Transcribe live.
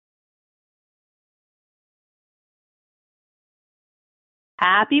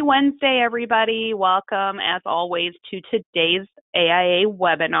Happy Wednesday, everybody. Welcome, as always, to today's AIA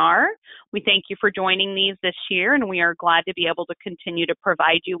webinar. We thank you for joining these this year, and we are glad to be able to continue to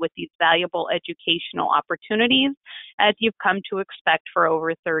provide you with these valuable educational opportunities as you've come to expect for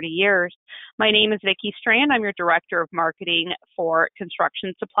over 30 years. My name is Vicki Strand. I'm your Director of Marketing for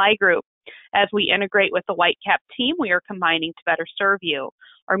Construction Supply Group. As we integrate with the Whitecap team, we are combining to better serve you.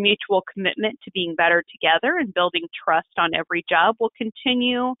 Our mutual commitment to being better together and building trust on every job will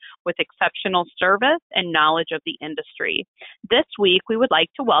continue with exceptional service and knowledge of the industry. This week, we would like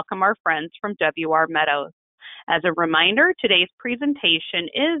to welcome our friends from WR Meadows. As a reminder, today's presentation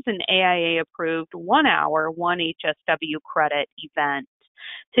is an AIA-approved 1-hour 1 HSW credit event.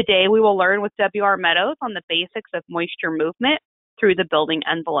 Today, we will learn with WR Meadows on the basics of moisture movement through the building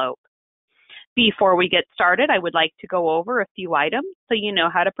envelope. Before we get started, I would like to go over a few items so you know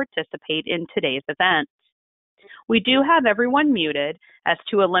how to participate in today's event. We do have everyone muted as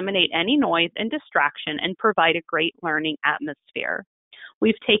to eliminate any noise and distraction and provide a great learning atmosphere.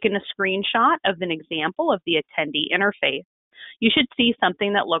 We've taken a screenshot of an example of the attendee interface. You should see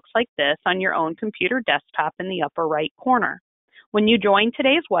something that looks like this on your own computer desktop in the upper right corner. When you join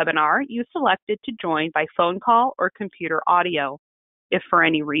today's webinar, you selected to join by phone call or computer audio. If for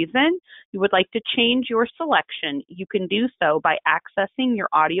any reason you would like to change your selection, you can do so by accessing your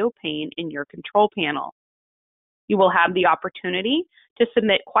audio pane in your control panel. You will have the opportunity to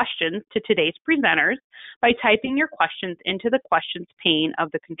submit questions to today's presenters by typing your questions into the questions pane of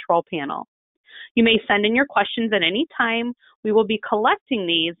the control panel. You may send in your questions at any time. We will be collecting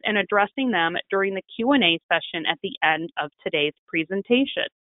these and addressing them during the Q&A session at the end of today's presentation.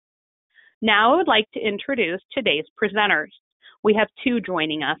 Now I would like to introduce today's presenters. We have two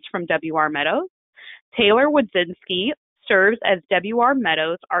joining us from WR Meadows. Taylor Wodzinski serves as WR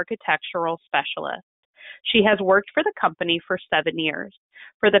Meadows Architectural Specialist. She has worked for the company for 7 years.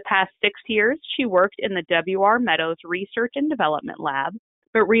 For the past 6 years, she worked in the WR Meadows Research and Development Lab,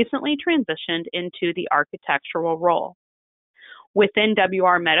 but recently transitioned into the architectural role. Within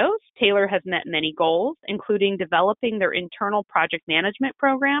WR Meadows, Taylor has met many goals, including developing their internal project management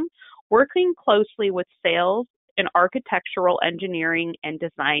program, working closely with sales and architectural engineering and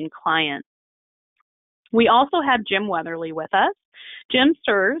design clients. We also have Jim Weatherly with us. Jim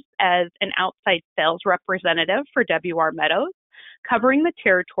serves as an outside sales representative for WR Meadows, covering the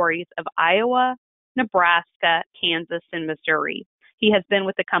territories of Iowa, Nebraska, Kansas, and Missouri. He has been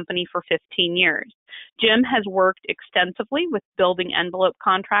with the company for 15 years. Jim has worked extensively with building envelope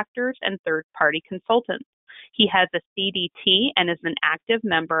contractors and third-party consultants. He has a CDT and is an active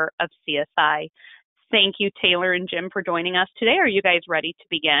member of CSI. Thank you, Taylor and Jim, for joining us today. Are you guys ready to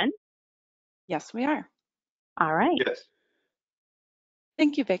begin? Yes, we are. All right. Yes.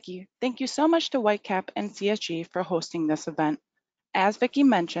 Thank you, Vicki. Thank you so much to Whitecap and CSG for hosting this event. As Vicki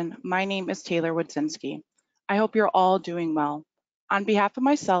mentioned, my name is Taylor Wodzinski. I hope you're all doing well. On behalf of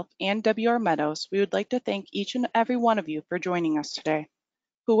myself and WR Meadows, we would like to thank each and every one of you for joining us today.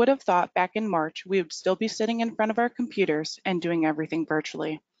 Who would have thought back in March we would still be sitting in front of our computers and doing everything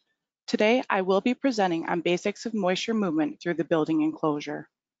virtually? Today, I will be presenting on basics of moisture movement through the building enclosure.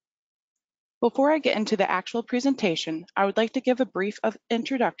 Before I get into the actual presentation, I would like to give a brief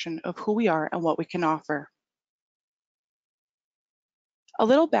introduction of who we are and what we can offer. A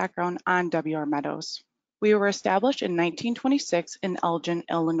little background on WR Meadows. We were established in 1926 in Elgin,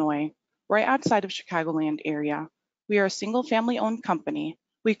 Illinois, right outside of Chicagoland area. We are a single-family owned company.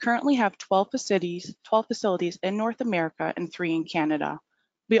 We currently have 12 facilities in North America and 3 in Canada.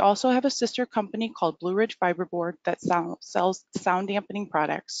 We also have a sister company called Blue Ridge Fiberboard that sells sound dampening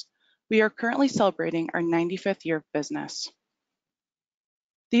products. We are currently celebrating our 95th year of business.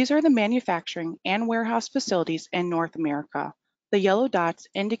 These are the manufacturing and warehouse facilities in North America. The yellow dots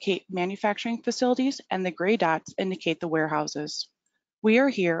indicate manufacturing facilities and the gray dots indicate the warehouses. We are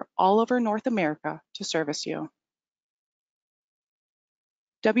here all over North America to service you.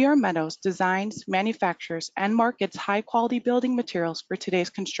 WR Meadows designs, manufactures, and markets high-quality building materials for today's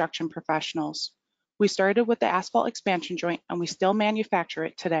construction professionals. We started with the asphalt expansion joint, and we still manufacture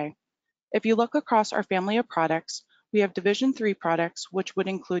it today. If you look across our family of products, we have Division 3 products, which would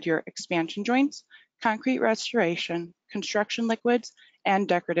include your expansion joints, concrete restoration, construction liquids, and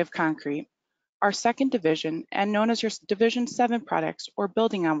decorative concrete. Our second division, and known as your Division 7 products or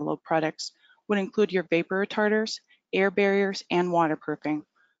building envelope products, would include your vapor retarders, air barriers, and waterproofing.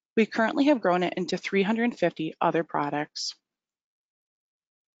 We currently have grown it into 350 other products.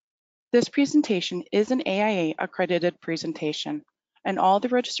 This presentation is an AIA accredited presentation, and all the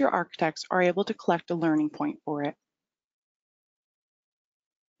registered architects are able to collect a learning point for it.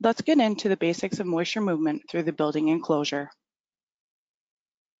 Let's get into the basics of moisture movement through the building enclosure.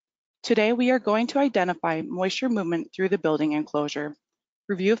 Today, we are going to identify moisture movement through the building enclosure,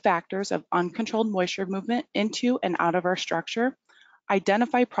 review factors of uncontrolled moisture movement into and out of our structure,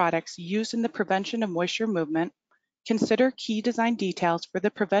 identify products used in the prevention of moisture movement, consider key design details for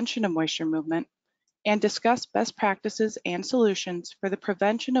the prevention of moisture movement, and discuss best practices and solutions for the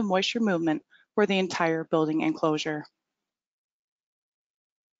prevention of moisture movement for the entire building enclosure.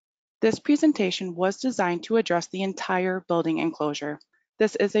 This presentation was designed to address the entire building enclosure.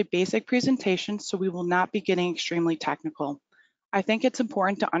 This is a basic presentation, so we will not be getting extremely technical. I think it's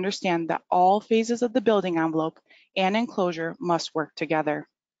important to understand that all phases of the building envelope and enclosure must work together.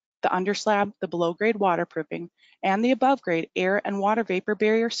 The underslab, the below-grade waterproofing, and the above-grade air and water vapor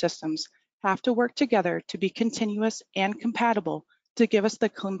barrier systems have to work together to be continuous and compatible to give us the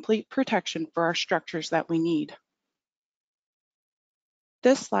complete protection for our structures that we need.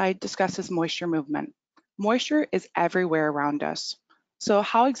 This slide discusses moisture movement. Moisture is everywhere around us. So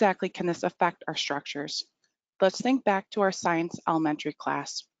how exactly can this affect our structures? Let's think back to our science elementary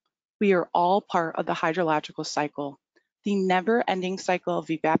class. We are all part of the hydrological cycle, the never-ending cycle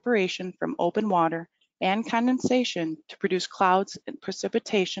of evaporation from open water and condensation to produce clouds and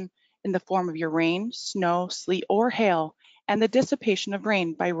precipitation in the form of your rain, snow, sleet, or hail, and the dissipation of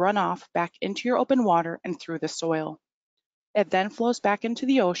rain by runoff back into your open water and through the soil. It then flows back into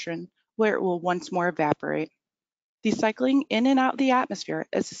the ocean, where it will once more evaporate. The cycling in and out of the atmosphere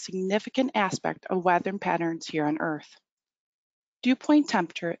is a significant aspect of weather patterns here on Earth. Dew point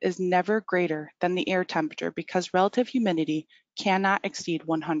temperature is never greater than the air temperature because relative humidity cannot exceed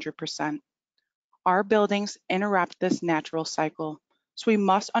 100%. Our buildings interrupt this natural cycle, so we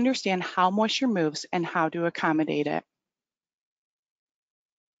must understand how moisture moves and how to accommodate it.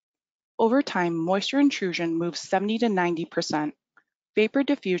 Over time, moisture intrusion moves 70 to 90%. Vapor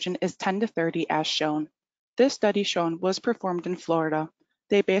diffusion is 10 to 30 as shown. This study shown was performed in Florida.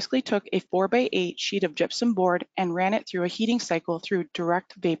 They basically took a 4x8 sheet of gypsum board and ran it through a heating cycle through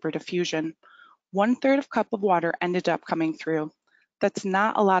direct vapor diffusion. 1/3 of cup of water ended up coming through. That's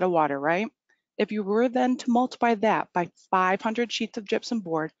not a lot of water, right? If you were then to multiply that by 500 sheets of gypsum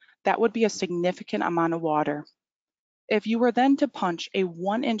board, that would be a significant amount of water. If you were then to punch a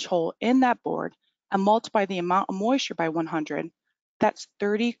 1-inch hole in that board and multiply the amount of moisture by 100, that's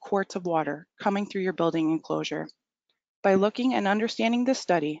 30 quarts of water coming through your building enclosure. By looking and understanding this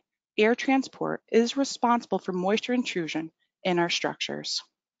study, air transport is responsible for moisture intrusion in our structures.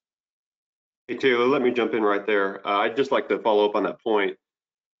 Hey, Taylor, let me jump in right there. I'd just like to follow up on that point.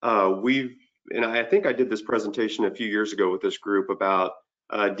 And I think I did this presentation a few years ago with this group about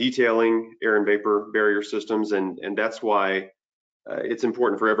detailing air and vapor barrier systems, and that's why it's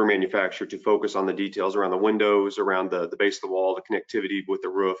important for every manufacturer to focus on the details around the windows, around the base of the wall, the connectivity with the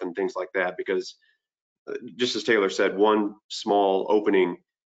roof, and things like that, because just as Taylor said, one small opening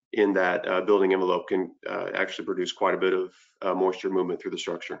in that building envelope can actually produce quite a bit of moisture movement through the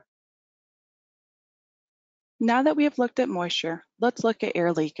structure. Now that we have looked at moisture, let's look at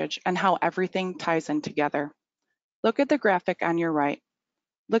air leakage and how everything ties in together. Look at the graphic on your right.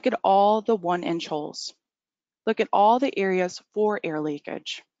 Look at all the 1-inch holes. Look at all the areas for air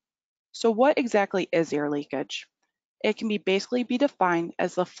leakage. So what exactly is air leakage? It can basically be defined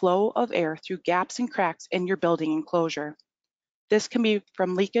as the flow of air through gaps and cracks in your building enclosure. This can be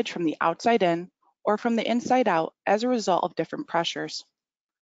from leakage from the outside in or from the inside out as a result of different pressures.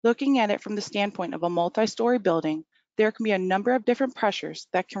 Looking at it from the standpoint of a multi-story building, there can be a number of different pressures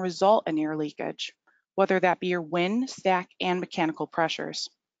that can result in air leakage, whether that be your wind, stack, and mechanical pressures,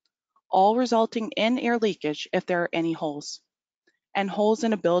 all resulting in air leakage if there are any holes. And holes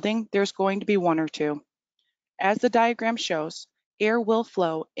in a building, there's going to be one or two. As the diagram shows, air will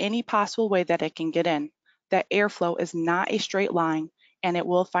flow any possible way that it can get in. That airflow is not a straight line, and it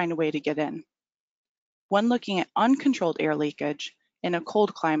will find a way to get in. When looking at uncontrolled air leakage, in a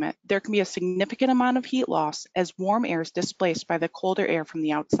cold climate, there can be a significant amount of heat loss as warm air is displaced by the colder air from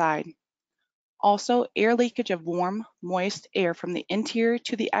the outside. Also, air leakage of warm, moist air from the interior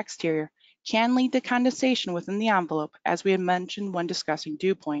to the exterior can lead to condensation within the envelope, as we had mentioned when discussing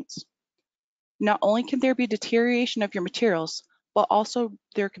dew points. Not only can there be deterioration of your materials, but also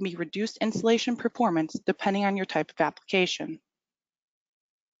there can be reduced insulation performance depending on your type of application.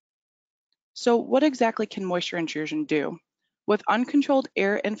 So what exactly can moisture intrusion do? With uncontrolled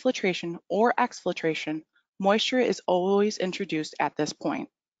air infiltration or exfiltration, moisture is always introduced at this point.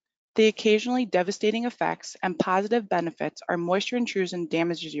 The occasionally devastating effects and positive benefits are moisture intrusion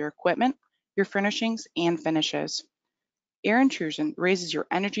damages your equipment, your furnishings, and finishes. Air intrusion raises your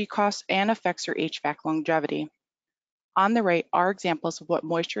energy costs and affects your HVAC longevity. On the right are examples of what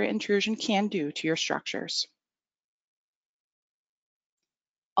moisture intrusion can do to your structures.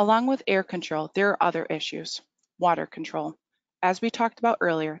 Along with air control, there are other issues. Water control. As we talked about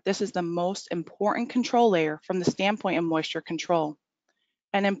earlier, this is the most important control layer from the standpoint of moisture control.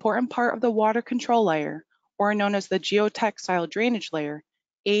 An important part of the water control layer, or known as the geotextile drainage layer,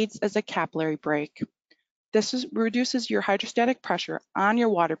 aids as a capillary break. This reduces your hydrostatic pressure on your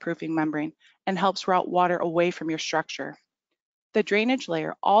waterproofing membrane and helps route water away from your structure. The drainage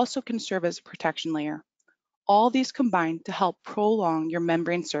layer also can serve as a protection layer. All these combine to help prolong your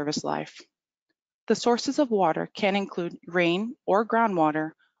membrane service life. The sources of water can include rain or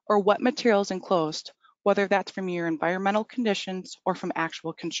groundwater or wet materials enclosed, whether that's from your environmental conditions or from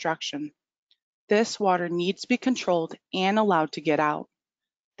actual construction. This water needs to be controlled and allowed to get out.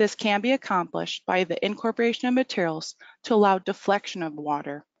 This can be accomplished by the incorporation of materials to allow deflection of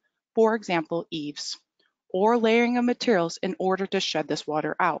water, for example, eaves, or layering of materials in order to shed this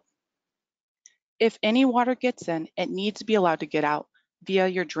water out. If any water gets in, it needs to be allowed to get out via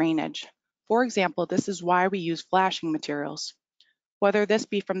your drainage. For example, this is why we use flashing materials, whether this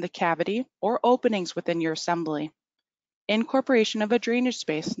be from the cavity or openings within your assembly. Incorporation of a drainage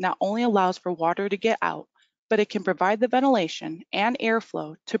space not only allows for water to get out, but it can provide the ventilation and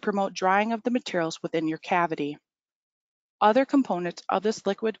airflow to promote drying of the materials within your cavity. Other components of this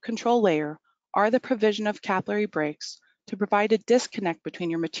liquid control layer are the provision of capillary breaks to provide a disconnect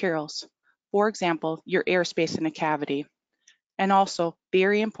between your materials, for example, your airspace in a cavity. And also,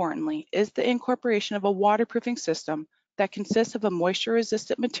 very importantly, is the incorporation of a waterproofing system that consists of a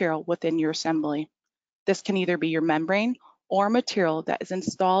moisture-resistant material within your assembly. This can either be your membrane or material that is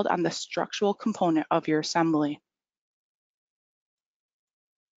installed on the structural component of your assembly.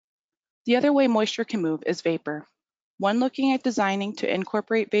 The other way moisture can move is vapor. When looking at designing to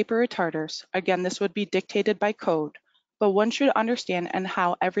incorporate vapor retarders, again, this would be dictated by code, but one should understand and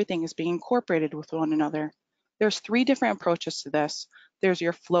how everything is being incorporated with one another. There's 3 different approaches to this. There's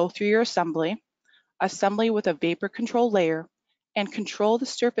your flow through your assembly with a vapor control layer, and control the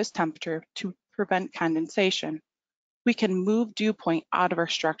surface temperature to prevent condensation. We can move dew point out of our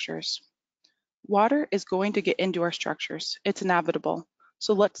structures. Water is going to get into our structures. It's inevitable.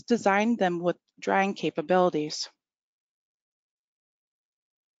 So let's design them with drying capabilities.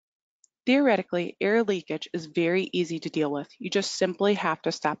 Theoretically, air leakage is very easy to deal with. You just simply have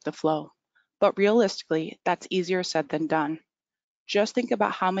to stop the flow. But realistically, that's easier said than done. Just think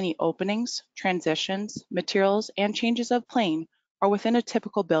about how many openings, transitions, materials, and changes of plane are within a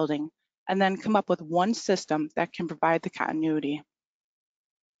typical building, and then come up with one system that can provide the continuity.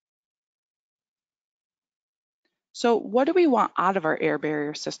 So what do we want out of our air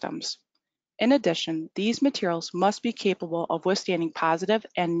barrier systems? In addition, these materials must be capable of withstanding positive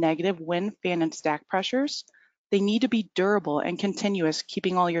and negative wind, fan, and stack pressures. They need to be durable and continuous,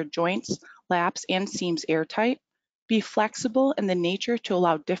 keeping all your joints, laps, and seams airtight. Be flexible in the nature to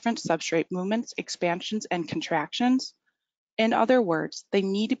allow different substrate movements, expansions, and contractions. In other words, they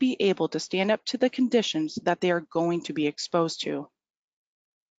need to be able to stand up to the conditions that they are going to be exposed to.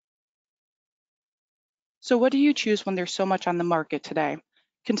 So what do you choose when there's so much on the market today?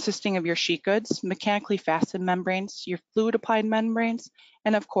 Consisting of your sheet goods, mechanically fastened membranes, your fluid applied membranes,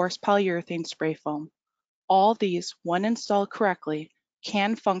 and of course, polyurethane spray foam. All these, when installed correctly,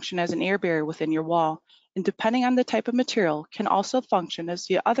 can function as an air barrier within your wall, and depending on the type of material, can also function as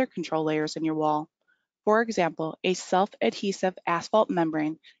the other control layers in your wall. For example, a self-adhesive asphalt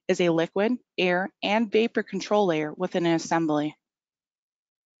membrane is a liquid, air, and vapor control layer within an assembly.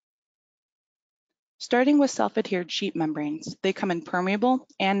 Starting with self-adhered sheet membranes, they come in permeable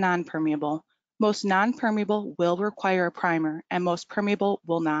and non-permeable. Most non-permeable will require a primer and most permeable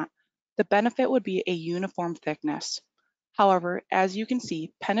will not. The benefit would be a uniform thickness. However, as you can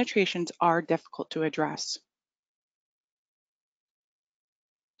see, penetrations are difficult to address.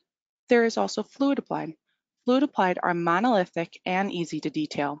 There is also fluid applied. Fluid applied are monolithic and easy to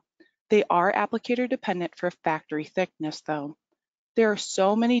detail. They are applicator dependent for factory thickness though. There are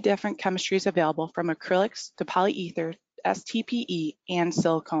so many different chemistries available from acrylics to polyether, STPE, and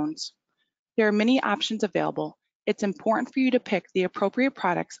silicones. There are many options available. It's important for you to pick the appropriate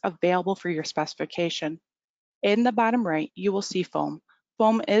products available for your specification. In the bottom right, you will see foam.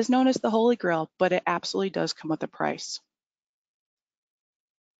 Foam is known as the Holy Grail, but it absolutely does come with a price.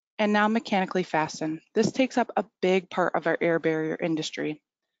 And now mechanically fastened. This takes up a big part of our air barrier industry.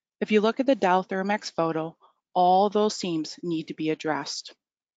 If you look at the Dow Thermax photo, all those seams need to be addressed.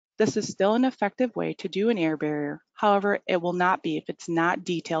 This is still an effective way to do an air barrier. However, it will not be if it's not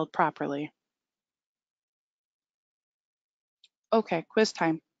detailed properly. Okay, quiz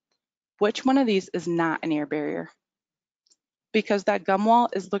time. Which one of these is not an air barrier? Because that gum wall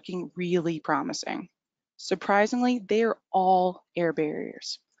is looking really promising. Surprisingly, they are all air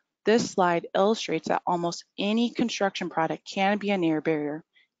barriers. This slide illustrates that almost any construction product can be an air barrier,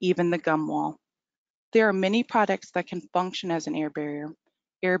 even the gum wall. There are many products that can function as an air barrier.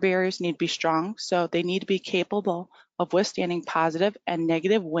 Air barriers need to be strong, so they need to be capable of withstanding positive and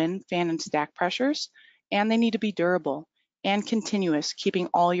negative wind, fan, and stack pressures, and they need to be durable and continuous, keeping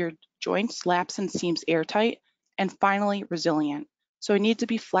all your joints, laps, and seams airtight, and finally, resilient. So it needs to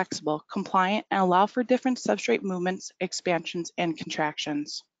be flexible, compliant, and allow for different substrate movements, expansions, and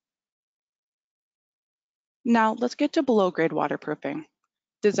contractions. Now let's get to below grade waterproofing.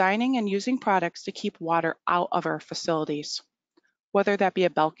 Designing and using products to keep water out of our facilities, whether that be a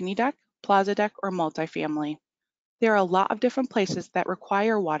balcony deck, plaza deck, or multifamily. There are a lot of different places that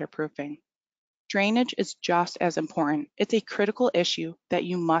require waterproofing. Drainage is just as important. It's a critical issue that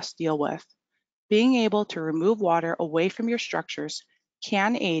you must deal with. Being able to remove water away from your structures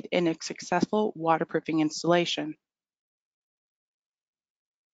can aid in a successful waterproofing installation.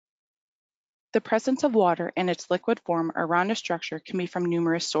 The presence of water in its liquid form around a structure can be from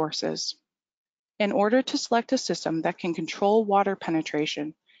numerous sources. In order to select a system that can control water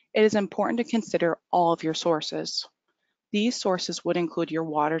penetration, it is important to consider all of your sources. These sources would include your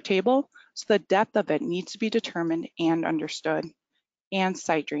water table, so the depth of it needs to be determined and understood, and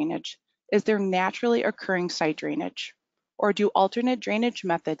site drainage. Is there naturally occurring site drainage? Or do alternate drainage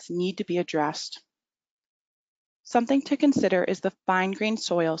methods need to be addressed? Something to consider is the fine-grained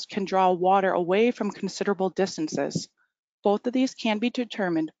soils can draw water away from considerable distances. Both of these can be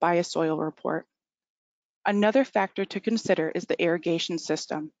determined by a soil report. Another factor to consider is the irrigation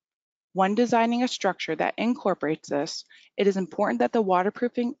system. When designing a structure that incorporates this, it is important that the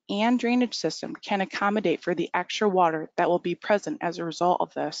waterproofing and drainage system can accommodate for the extra water that will be present as a result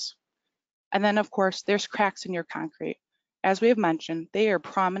of this. And then, of course, there's cracks in your concrete. As we have mentioned, they are a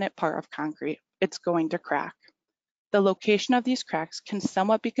prominent part of concrete. It's going to crack. The location of these cracks can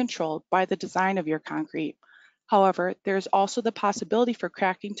somewhat be controlled by the design of your concrete. However, there is also the possibility for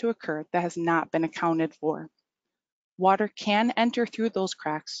cracking to occur that has not been accounted for. Water can enter through those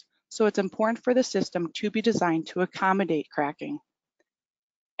cracks, so it's important for the system to be designed to accommodate cracking.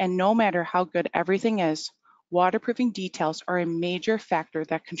 And no matter how good everything is, waterproofing details are a major factor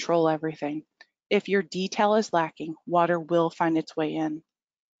that control everything. If your detail is lacking, water will find its way in.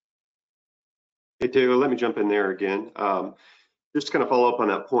 Hey, Taylor, let me jump in there again. Just to kind of follow up on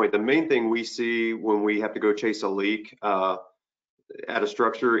that point, the main thing we see when we have to go chase a leak at a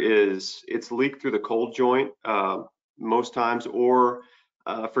structure is it's leaked through the cold joint most times, or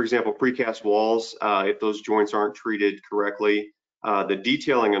for example, precast walls, if those joints aren't treated correctly. The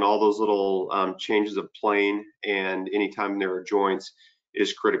detailing and all those little changes of plane and anytime there are joints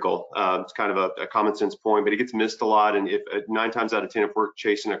is critical. It's kind of a common sense point, but it gets missed a lot. And if 9 times out of 10, if we're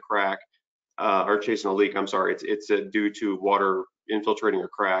chasing a crack, or chasing a leak, I'm sorry, it's due to water infiltrating a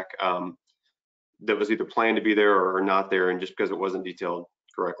crack that was either planned to be there or not there, and just because it wasn't detailed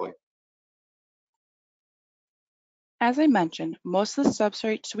correctly. As I mentioned, most of the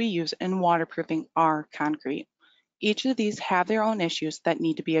substrates we use in waterproofing are concrete. Each of these have their own issues that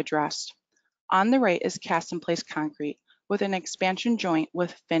need to be addressed. On the right is cast-in-place concrete with an expansion joint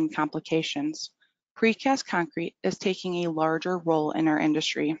with fin complications. Precast concrete is taking a larger role in our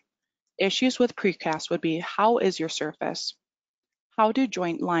industry. Issues with precast would be, how is your surface? How do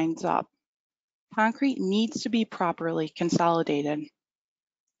joint lines up? Concrete needs to be properly consolidated.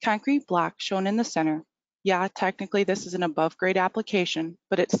 Concrete block shown in the center. Yeah, technically this is an above grade application,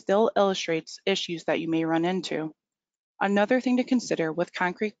 but it still illustrates issues that you may run into. Another thing to consider with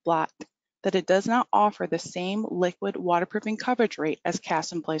concrete block, that it does not offer the same liquid waterproofing coverage rate as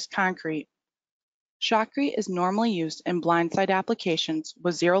cast-in-place concrete. Shotcrete is normally used in blindside applications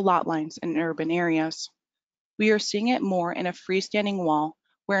with zero lot lines in urban areas. We are seeing it more in a freestanding wall,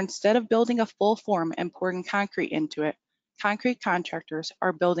 where instead of building a full form and pouring concrete into it, concrete contractors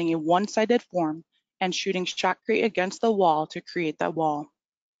are building a one-sided form and shooting shotcrete against the wall to create that wall.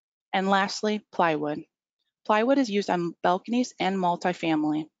 And lastly, plywood. Plywood is used on balconies and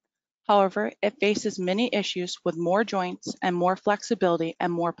multifamily. However, it faces many issues with more joints and more flexibility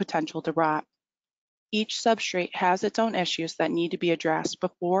and more potential to rot. Each substrate has its own issues that need to be addressed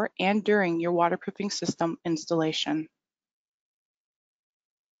before and during your waterproofing system installation.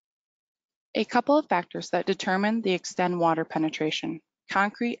 A couple of factors that determine the extent water penetration.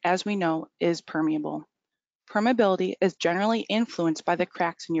 Concrete, as we know, is permeable. Permeability is generally influenced by the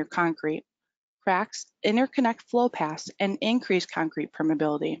cracks in your concrete. Cracks interconnect flow paths and increase concrete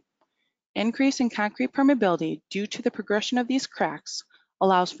permeability. Increase in concrete permeability due to the progression of these cracks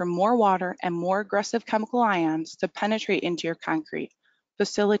allows for more water and more aggressive chemical ions to penetrate into your concrete,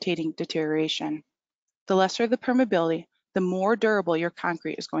 facilitating deterioration. The lesser the permeability, the more durable your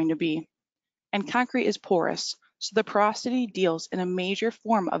concrete is going to be. And concrete is porous, so the porosity deals in a major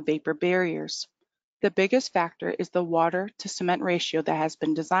form of vapor barriers. The biggest factor is the water to cement ratio that has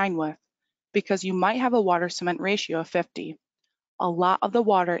been designed with, because you might have a water cement ratio of 50. A lot of the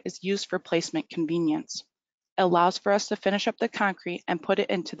water is used for placement convenience. It allows for us to finish up the concrete and put it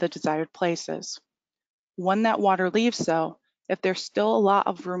into the desired places. When that water leaves though, if there's still a lot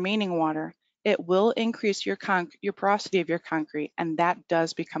of remaining water, it will increase your porosity of your concrete, and that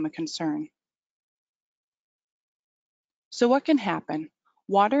does become a concern. So what can happen?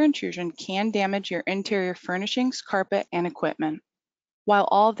 Water intrusion can damage your interior furnishings, carpet, and equipment. While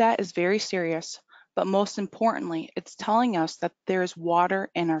all of that is very serious, but most importantly, it's telling us that there is water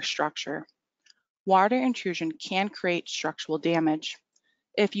in our structure. Water intrusion can create structural damage.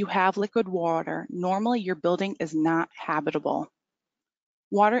 If you have liquid water, normally your building is not habitable.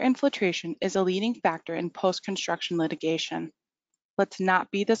 Water infiltration is a leading factor in post-construction litigation. Let's not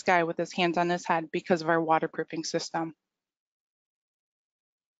be this guy with his hands on his head because of our waterproofing system.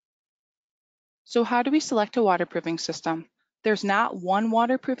 So how do we select a waterproofing system? There's not one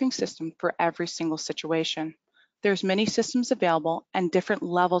waterproofing system for every single situation. There's many systems available and different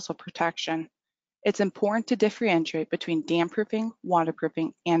levels of protection. It's important to differentiate between damp-proofing,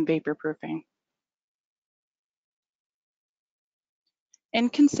 waterproofing, and vapor-proofing. In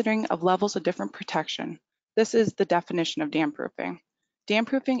considering of levels of different protection, this is the definition of damp-proofing.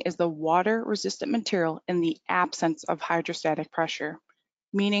 Damp-proofing is the water-resistant material in the absence of hydrostatic pressure,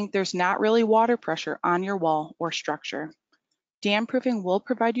 meaning there's not really water pressure on your wall or structure. Damp-proofing will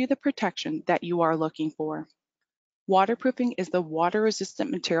provide you the protection that you are looking for. Waterproofing is the water-resistant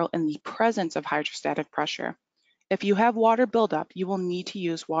material in the presence of hydrostatic pressure. If you have water buildup, you will need to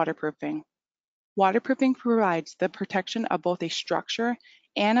use waterproofing. Waterproofing provides the protection of both a structure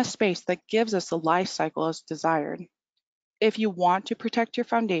and a space that gives us the life cycle as desired. If you want to protect your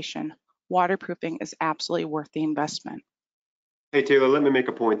foundation, waterproofing is absolutely worth the investment. Hey, Taylor, let me make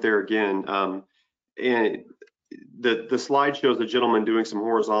a point there again. And the slide shows the gentleman doing some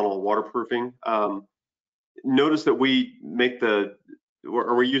horizontal waterproofing. Notice that we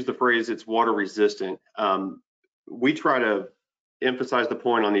use the phrase it's water resistant. We try to emphasize the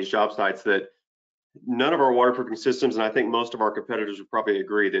point on these job sites that none of our waterproofing systems, and I think most of our competitors would probably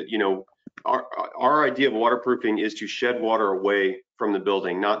agree that, our idea of waterproofing is to shed water away from the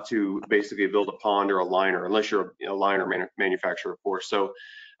building, not to basically build a pond or a liner, unless you're a liner manufacturer, of course. So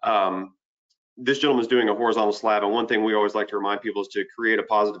this gentleman's doing a horizontal slab, and one thing we always like to remind people is to create a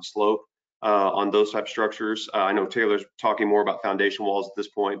positive slope on those type of structures. I know Taylor's talking more about foundation walls at this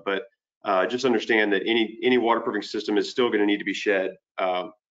point, but just understand that any waterproofing system is still going to need to be shed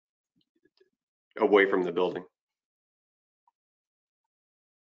away from the building.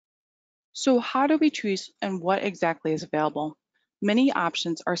 So how do we choose and what exactly is available? Many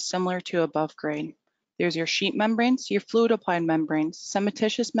options are similar to above grade. There's your sheet membranes, your fluid applied membranes,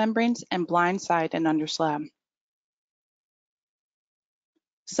 cementitious membranes, and blind side and under slab.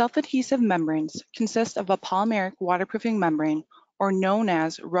 Self-adhesive membranes consist of a polymeric waterproofing membrane, or known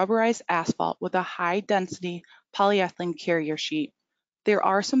as rubberized asphalt with a high density polyethylene carrier sheet. There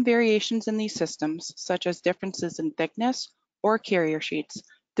are some variations in these systems, such as differences in thickness or carrier sheets,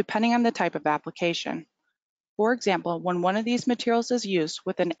 depending on the type of application. For example, when one of these materials is used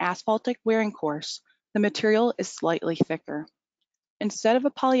with an asphaltic wearing course, the material is slightly thicker. Instead of a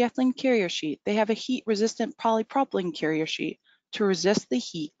polyethylene carrier sheet, they have a heat-resistant polypropylene carrier sheet to resist the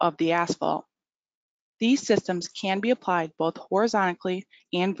heat of the asphalt. These systems can be applied both horizontally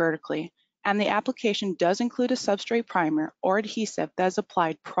and vertically, and the application does include a substrate primer or adhesive that is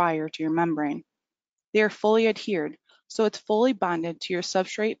applied prior to your membrane. They are fully adhered, so it's fully bonded to your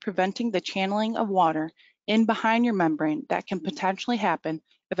substrate, preventing the channeling of water in behind your membrane that can potentially happen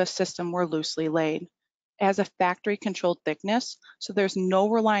if a system were loosely laid. It has a factory controlled thickness, so there's no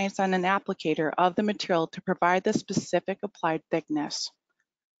reliance on an applicator of the material to provide the specific applied thickness.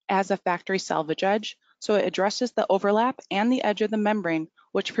 It has a factory salvage edge, so it addresses the overlap and the edge of the membrane,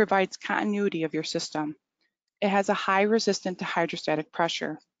 which provides continuity of your system. It has a high resistance to hydrostatic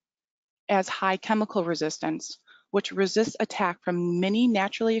pressure. It has high chemical resistance, which resists attack from many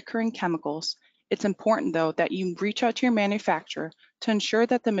naturally occurring chemicals. It's important, though, that you reach out to your manufacturer to ensure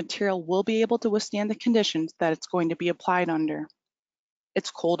that the material will be able to withstand the conditions that it's going to be applied under.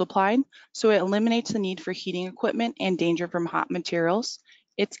 It's cold applied, so it eliminates the need for heating equipment and danger from hot materials.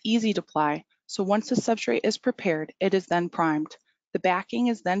 It's easy to apply, so once the substrate is prepared, it is then primed. The backing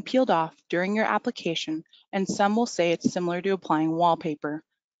is then peeled off during your application, and some will say it's similar to applying wallpaper.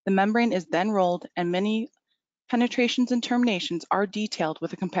 The membrane is then rolled, and many penetrations and terminations are detailed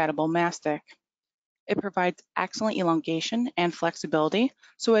with a compatible mastic. It provides excellent elongation and flexibility,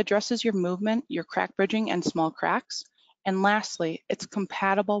 so it addresses your movement, your crack bridging, and small cracks. And lastly, it's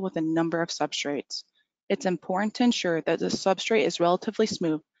compatible with a number of substrates. It's important to ensure that the substrate is relatively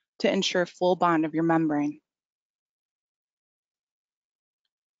smooth to ensure full bond of your membrane.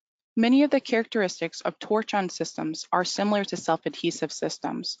 Many of the characteristics of torch-on systems are similar to self-adhesive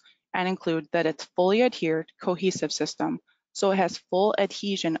systems and include that it's fully adhered cohesive system, so it has full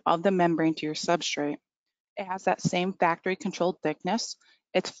adhesion of the membrane to your substrate. It has that same factory controlled thickness.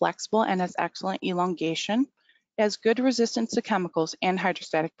 It's flexible and has excellent elongation. It has good resistance to chemicals and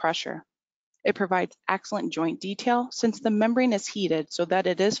hydrostatic pressure. It provides excellent joint detail since the membrane is heated so that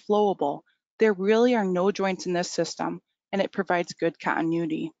it is flowable. There really are no joints in this system, and it provides good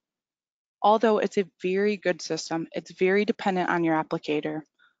continuity. Although it's a very good system, it's very dependent on your applicator,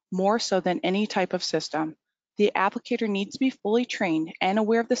 more so than any type of system. The applicator needs to be fully trained and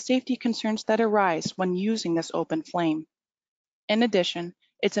aware of the safety concerns that arise when using this open flame. In addition,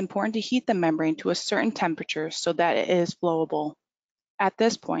 it's important to heat the membrane to a certain temperature so that it is flowable. At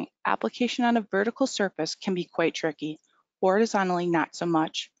this point, application on a vertical surface can be quite tricky, horizontally not so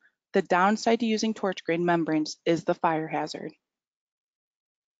much. The downside to using torch-grade membranes is the fire hazard.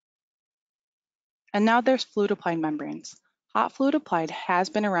 And now there's fluid applied membranes. Hot fluid applied has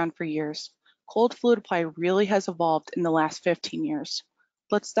been around for years. Cold fluid applied really has evolved in the last 15 years.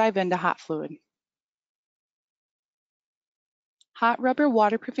 Let's dive into hot fluid. Hot rubber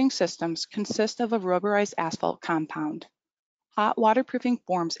waterproofing systems consist of a rubberized asphalt compound. Hot waterproofing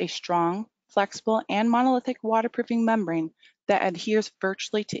forms a strong, flexible, and monolithic waterproofing membrane that adheres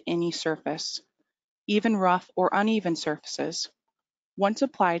virtually to any surface, even rough or uneven surfaces. Once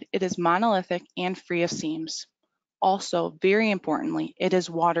applied, it is monolithic and free of seams. Also, very importantly, it is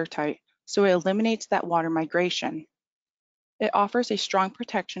watertight, so it eliminates that water migration. It offers a strong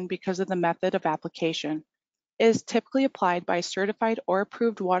protection because of the method of application. It is typically applied by a certified or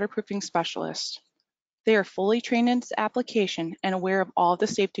approved waterproofing specialist. They are fully trained in its application and aware of all the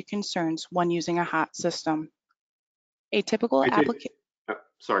safety concerns when using a hot system. A typical application.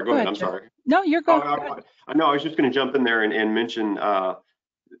 Sorry, go ahead. I'm sorry. No, you're good. No, I was just going to jump in there and mention,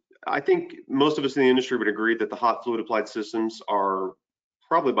 I think most of us in the industry would agree that the hot fluid applied systems are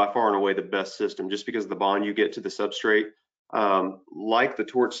probably by far and away the best system just because of the bond you get to the substrate. Like the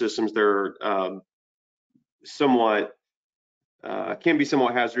torch systems, they're somewhat, can be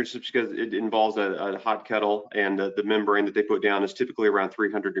somewhat hazardous just because it involves a hot kettle and the membrane that they put down is typically around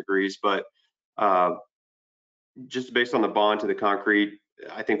 300 degrees. But just based on the bond to the concrete,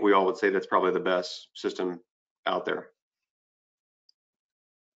 I think we all would say that's probably the best system out there.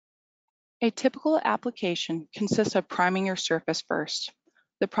 A typical application consists of priming your surface first.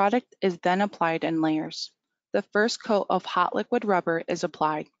 The product is then applied in layers. The first coat of hot liquid rubber is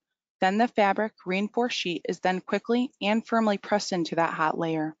applied. Then the fabric reinforced sheet is then quickly and firmly pressed into that hot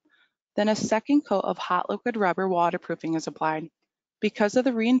layer. Then a second coat of hot liquid rubber waterproofing is applied. Because of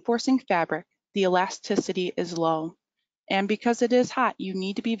the reinforcing fabric, the elasticity is low. And because it is hot, you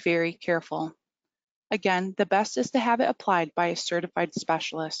need to be very careful. Again, the best is to have it applied by a certified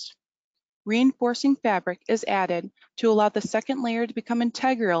specialist. Reinforcing fabric is added to allow the second layer to become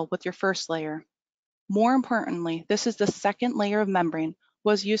integral with your first layer. More importantly, this is the second layer of membrane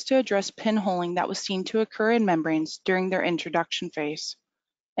was used to address pinholing that was seen to occur in membranes during their introduction phase.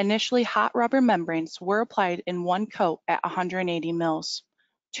 Initially, hot rubber membranes were applied in one coat at 180 mils.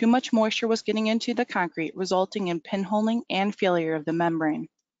 Too much moisture was getting into the concrete, resulting in pinholing and failure of the membrane.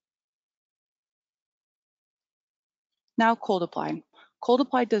 Now cold applied. Cold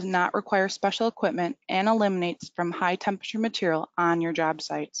applied does not require special equipment and eliminates from high temperature material on your job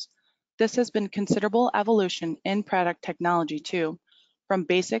sites. This has been considerable evolution in product technology too, from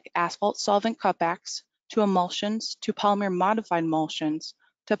basic asphalt solvent cutbacks to emulsions to polymer modified emulsions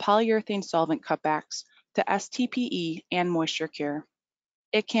to polyurethane solvent cutbacks to STPE and moisture cure.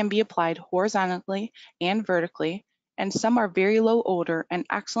 It can be applied horizontally and vertically, and some are very low odor and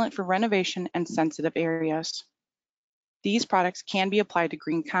excellent for renovation and sensitive areas. These products can be applied to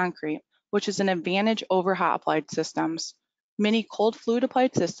green concrete, which is an advantage over hot applied systems. Many cold fluid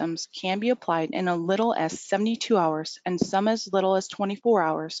applied systems can be applied in as little as 72 hours and some as little as 24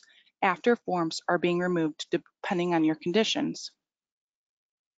 hours after forms are being removed depending on your conditions.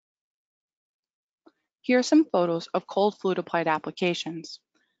 Here are some photos of cold fluid applied applications.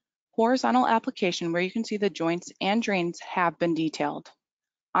 Horizontal application where you can see the joints and drains have been detailed.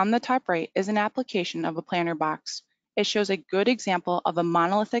 On the top right is an application of a planter box. It shows a good example of a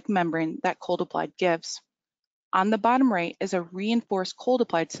monolithic membrane that cold applied gives. On the bottom right is a reinforced cold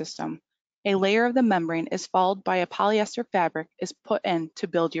applied system. A layer of the membrane is followed by a polyester fabric is put in to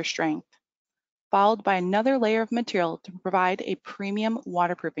build your strength. followed by another layer of material to provide a premium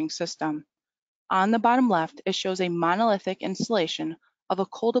waterproofing system. On the bottom left, it shows a monolithic installation of a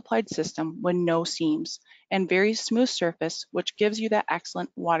cold applied system with no seams and very smooth surface, which gives you that excellent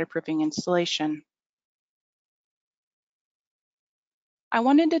waterproofing installation. I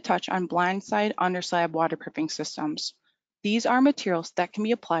wanted to touch on blindside underslab waterproofing systems. These are materials that can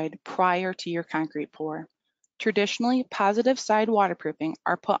be applied prior to your concrete pour. Traditionally, positive side waterproofing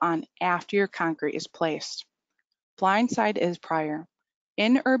are put on after your concrete is placed. Blindside is prior.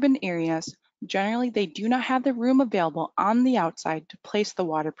 In urban areas, generally they do not have the room available on the outside to place the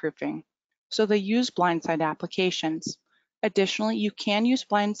waterproofing, so they use blindside applications. Additionally, you can use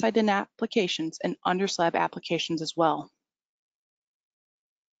blindside in applications and underslab applications as well.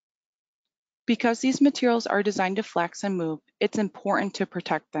 Because these materials are designed to flex and move, it's important to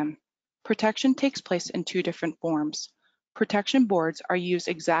protect them. Protection takes place in two different forms. Protection boards are used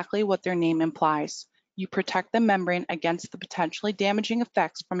exactly what their name implies. You protect the membrane against the potentially damaging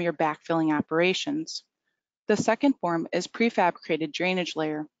effects from your backfilling operations. The second form is prefabricated drainage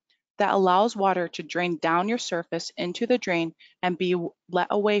layer that allows water to drain down your surface into the drain and be let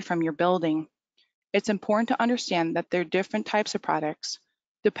away from your building. It's important to understand that there are different types of products,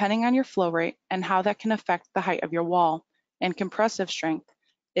 depending on your flow rate and how that can affect the height of your wall and compressive strength.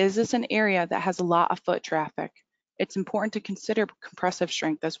 Is this an area that has a lot of foot traffic? It's important to consider compressive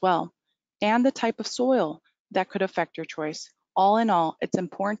strength as well, and the type of soil that could affect your choice. All in all, it's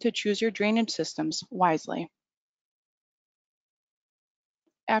important to choose your drainage systems wisely.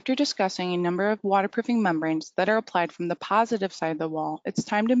 After discussing a number of waterproofing membranes that are applied from the positive side of the wall, it's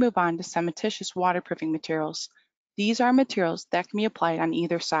time to move on to cementitious waterproofing materials. These are materials that can be applied on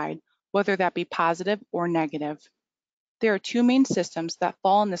either side, whether that be positive or negative. There are two main systems that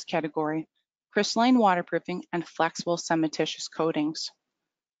fall in this category: crystalline waterproofing and flexible cementitious coatings.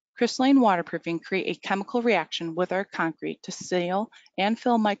 Crystalline waterproofing create a chemical reaction with our concrete to seal and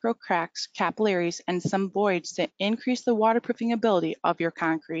fill micro cracks, capillaries, and some voids to increase the waterproofing ability of your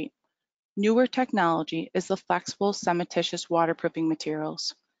concrete. Newer technology is the flexible cementitious waterproofing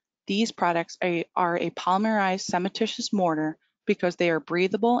materials. These products are a polymerized cementitious mortar because they are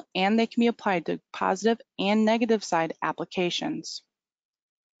breathable and they can be applied to positive and negative side applications.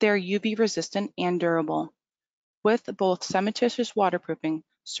 They're UV resistant and durable. With both cementitious waterproofing,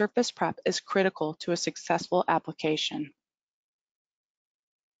 surface prep is critical to a successful application.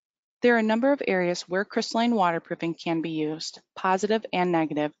 There are a number of areas where crystalline waterproofing can be used. Positive and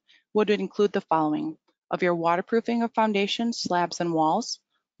negative would include the following: of your waterproofing of foundations, slabs, and walls,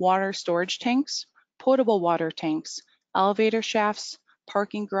 water storage tanks, potable water tanks, elevator shafts,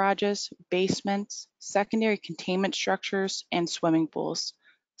 parking garages, basements, secondary containment structures, and swimming pools.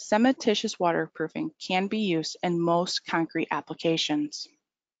 Cementitious waterproofing can be used in most concrete applications.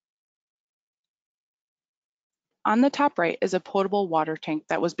 On the top right is a potable water tank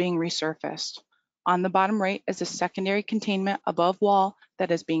that was being resurfaced. On the bottom right is a secondary containment above wall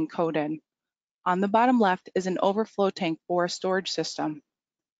that is being coated. On the bottom left is an overflow tank for a storage system.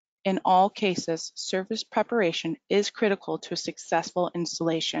 In all cases, surface preparation is critical to a successful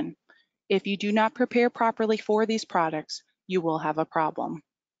installation. If you do not prepare properly for these products, you will have a problem.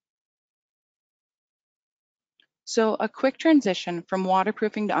 So a quick transition from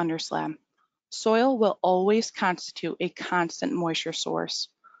waterproofing to underslab. Soil will always constitute a constant moisture source.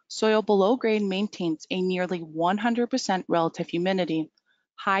 Soil below grade maintains a nearly 100% relative humidity.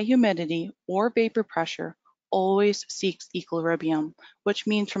 High humidity or vapor pressure always seeks equilibrium, which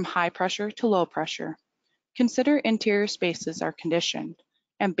means from high pressure to low pressure. Consider interior spaces are conditioned,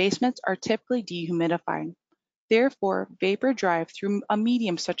 and basements are typically dehumidified. Therefore, vapor drive through a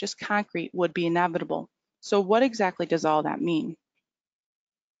medium such as concrete would be inevitable. So what exactly does all that mean?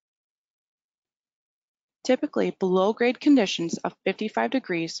 Typically, below-grade conditions of 55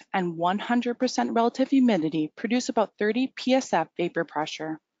 degrees and 100% relative humidity produce about 30 psf vapor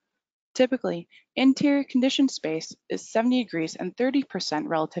pressure. Typically, interior conditioned space is 70 degrees and 30%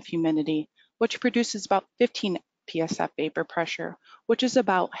 relative humidity, which produces about 15 psf vapor pressure, which is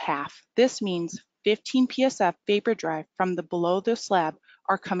about half. This means 15 psf vapor drive from the below the slab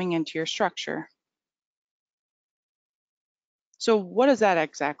are coming into your structure. So what does that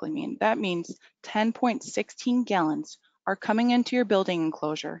exactly mean? That means 10.16 gallons are coming into your building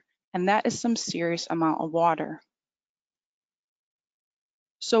enclosure, and that is some serious amount of water.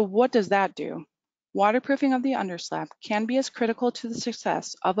 So what does that do? Waterproofing of the underslab can be as critical to the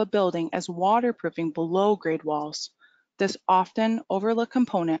success of a building as waterproofing below grade walls. This often overlooked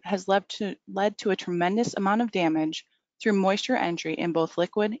component has led to a tremendous amount of damage through moisture entry in both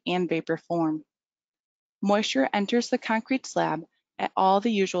liquid and vapor form. Moisture enters the concrete slab at all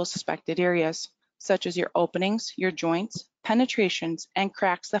the usual suspected areas, such as your openings, your joints, penetrations, and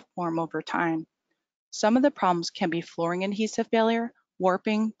cracks that form over time. Some of the problems can be flooring adhesive failure,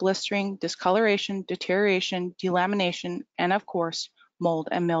 warping, blistering, discoloration, deterioration, delamination, and of course, mold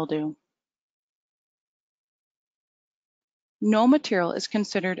and mildew. No material is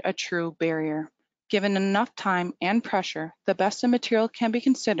considered a true barrier. Given enough time and pressure, the best a material can be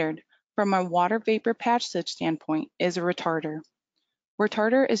considered from a water vapor passage standpoint is a retarder.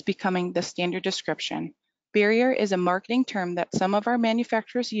 Retarder is becoming the standard description. Barrier is a marketing term that some of our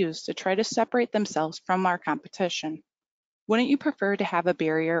manufacturers use to try to separate themselves from our competition. Wouldn't you prefer to have a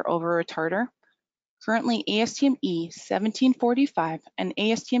barrier over a retarder? Currently, ASTM E1745 and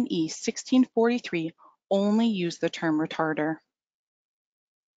ASTM E1643 only use the term retarder.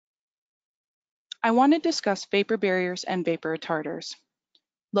 I want to discuss vapor barriers and vapor retarders.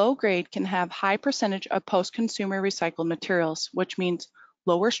 Low grade can have high percentage of post-consumer recycled materials, which means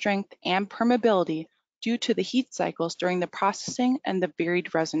lower strength and permeability due to the heat cycles during the processing and the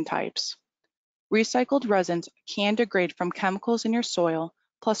varied resin types. Recycled resins can degrade from chemicals in your soil,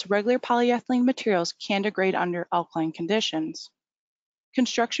 plus regular polyethylene materials can degrade under alkaline conditions.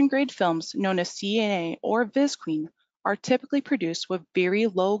 Construction-grade films, known as CAA or visqueen, are typically produced with very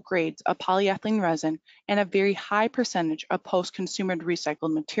low grades of polyethylene resin and a very high percentage of post-consumer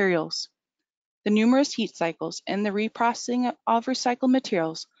recycled materials. The numerous heat cycles and the reprocessing of recycled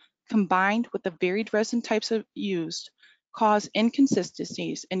materials, combined with the varied resin types used, cause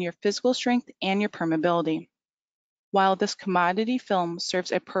inconsistencies in your physical strength and your permeability. While this commodity film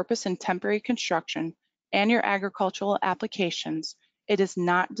serves a purpose in temporary construction and your agricultural applications, it is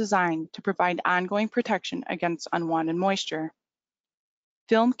not designed to provide ongoing protection against unwanted moisture.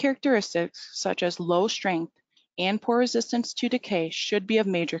 Film characteristics such as low strength and poor resistance to decay should be of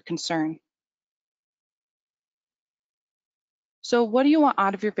major concern. So what do you want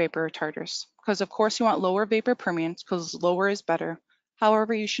out of your vapor retarders? Because of course you want lower vapor permeance because lower is better.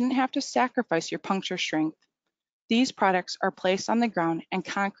 However, you shouldn't have to sacrifice your puncture strength. These products are placed on the ground and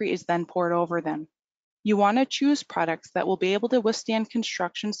concrete is then poured over them. You want to choose products that will be able to withstand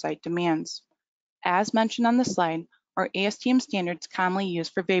construction site demands. As mentioned on the slide, are ASTM standards commonly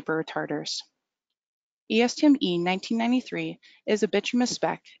used for vapor retarders. ASTM E1993 is a bituminous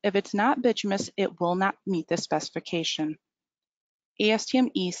spec. If it's not bituminous, it will not meet the specification.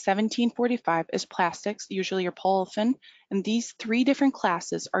 ASTM E1745 is plastics, usually your polyolefin, and these three different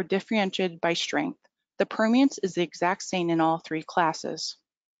classes are differentiated by strength. The permeance is the exact same in all three classes.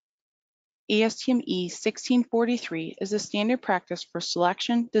 ASTM E1643 is a standard practice for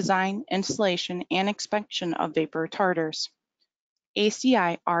selection, design, installation, and inspection of vapor retarders.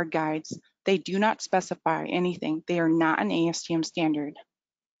 ACI are guides. They do not specify anything. They are not an ASTM standard.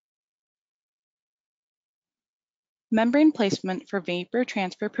 Membrane placement for vapor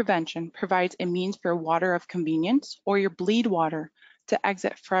transfer prevention provides a means for water of convenience or your bleed water to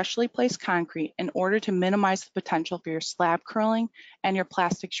exit freshly placed concrete in order to minimize the potential for your slab curling and your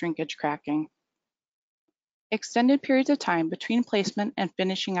plastic shrinkage cracking. Extended periods of time between placement and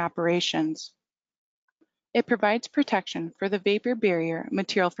finishing operations. It provides protection for the vapor barrier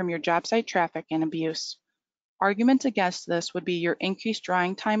material from your job site traffic and abuse. Arguments against this would be your increased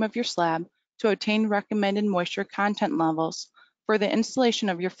drying time of your slab to obtain recommended moisture content levels for the installation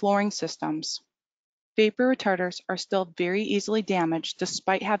of your flooring systems. Vapor retarders are still very easily damaged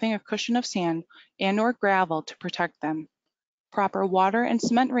despite having a cushion of sand and/or gravel to protect them. Proper water and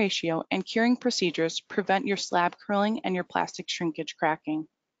cement ratio and curing procedures prevent your slab curling and your plastic shrinkage cracking.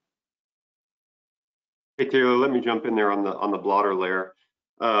 Hey Taylor, let me jump in there on the blotter layer.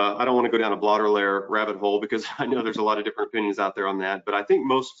 I don't want to go down a blotter layer rabbit hole because I know there's a lot of different opinions out there on that, but I think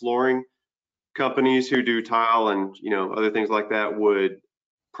most flooring companies who do tile and other things like that would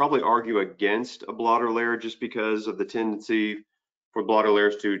probably argue against a blotter layer just because of the tendency for blotter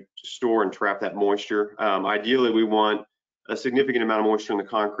layers to store and trap that moisture. Ideally, we want a significant amount of moisture in the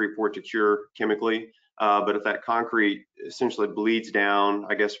concrete for it to cure chemically. But if that concrete essentially bleeds down,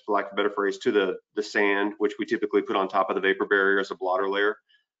 I guess for lack of a better phrase, to the sand, which we typically put on top of the vapor barrier as a blotter layer,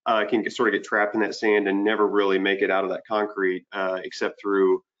 it can sort of get trapped in that sand and never really make it out of that concrete except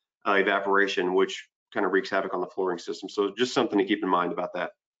through evaporation, which kind of wreaks havoc on the flooring system. So just something to keep in mind about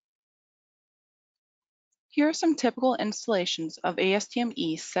that. Here are some typical installations of ASTM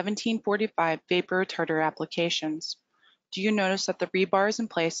E1745 vapor retarder applications. Do you notice that the rebar is in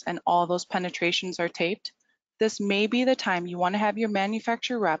place and all those penetrations are taped? This may be the time you want to have your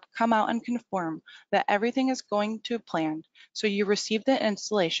manufacturer rep come out and confirm that everything is going to plan so you receive the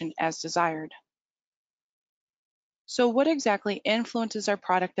installation as desired. So what exactly influences our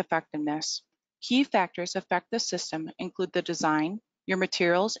product effectiveness? Key factors affect the system include the design, your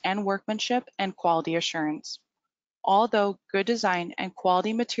materials and workmanship, and quality assurance. Although good design and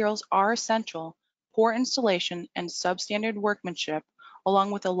quality materials are essential, poor installation and substandard workmanship,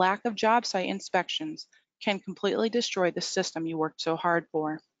 along with a lack of job site inspections, can completely destroy the system you worked so hard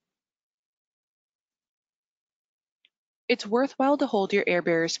for. It's worthwhile to hold your air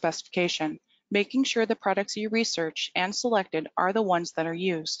barrier specification, making sure the products you researched and selected are the ones that are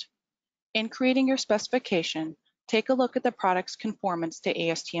used. In creating your specification, take a look at the product's conformance to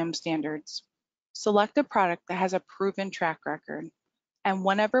ASTM standards. Select a product that has a proven track record, and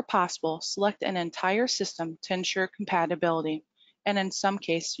whenever possible, select an entire system to ensure compatibility, and in some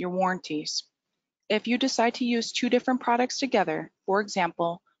cases, your warranties. If you decide to use two different products together, for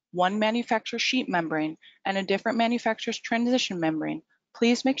example, one manufacturer's sheet membrane and a different manufacturer's transition membrane,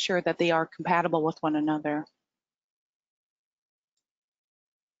 please make sure that they are compatible with one another.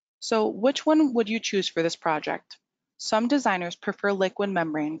 So which one would you choose for this project? Some designers prefer liquid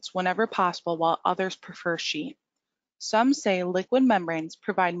membranes whenever possible, while others prefer sheet. Some say liquid membranes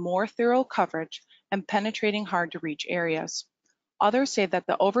provide more thorough coverage and penetrating hard to reach areas. Others say that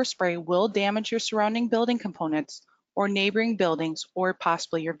the overspray will damage your surrounding building components or neighboring buildings or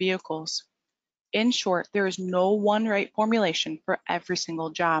possibly your vehicles. In short, there is no one right formulation for every single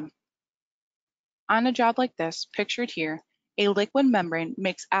job. On a job like this, pictured here, a liquid membrane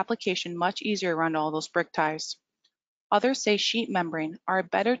makes application much easier around all those brick ties. Others say sheet membrane are a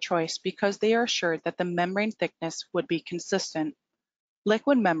better choice because they are assured that the membrane thickness would be consistent.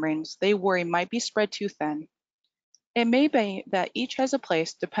 Liquid membranes, they worry, might be spread too thin. It may be that each has a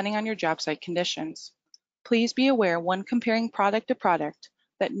place depending on your job site conditions. Please be aware when comparing product to product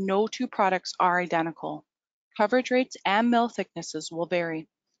that no two products are identical. Coverage rates and mill thicknesses will vary.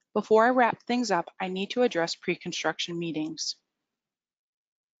 Before I wrap things up, I need to address pre-construction meetings.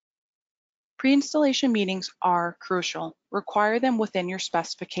 Pre-installation meetings are crucial. Require them within your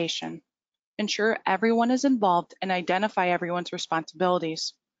specification. Ensure everyone is involved and identify everyone's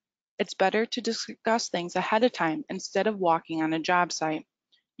responsibilities. It's better to discuss things ahead of time instead of walking on a job site.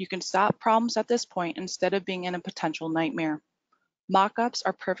 You can stop problems at this point instead of being in a potential nightmare. Mock-ups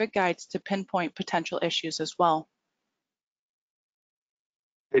are perfect guides to pinpoint potential issues as well.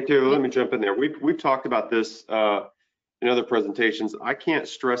 Hey, Taylor, let me jump in there. We've talked about this in other presentations. I can't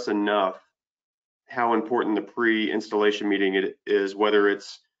stress enough how important the pre-installation meeting it is, whether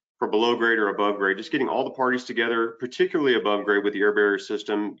it's for below grade or above grade. Just getting all the parties together, particularly above grade with the air barrier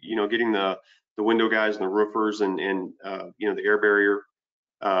system. You know, getting the window guys and the roofers and you know, the air barrier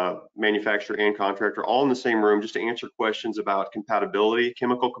manufacturer and contractor all in the same room, just to answer questions about compatibility,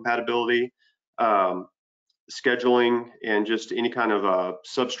 chemical compatibility. Scheduling, and just any kind of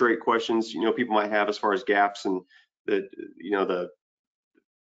substrate questions, you know, people might have as far as gaps and the, you know,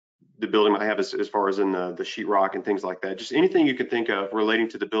 the building might have as far as in the sheetrock and things like that. Just anything you could think of relating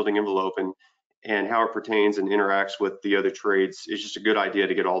to the building envelope and how it pertains and interacts with the other trades is just a good idea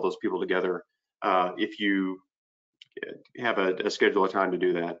to get all those people together if you have a schedule of time to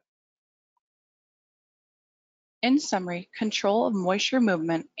do that. In summary, control of moisture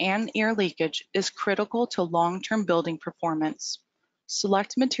movement and air leakage is critical to long-term building performance.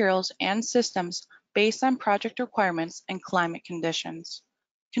 Select materials and systems based on project requirements and climate conditions.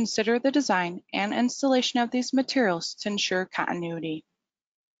 Consider the design and installation of these materials to ensure continuity.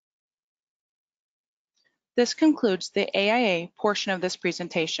 This concludes the AIA portion of this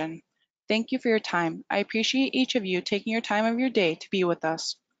presentation. Thank you for your time. I appreciate each of you taking your time of your day to be with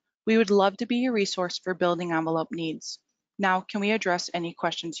us. We would love to be your resource for building envelope needs. Now, can we address any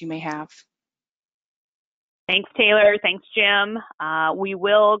questions you may have? Thanks, Taylor. Thanks, Jim. We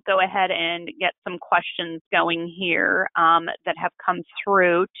will go ahead and get some questions going here that have come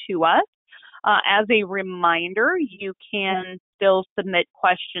through to us. As a reminder, you can still submit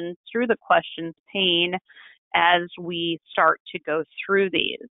questions through the questions pane as we start to go through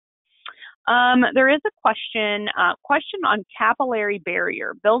these. There is a question on capillary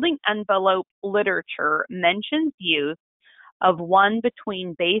barrier. Building envelope literature mentions use of one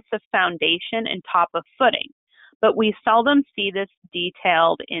between base of foundation and top of footing, but we seldom see this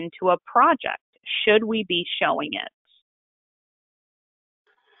detailed into a project. Should we be showing it?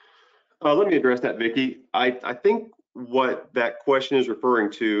 Let me address that, Vicki. I think what that question is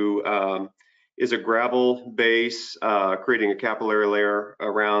referring to is a gravel base creating a capillary layer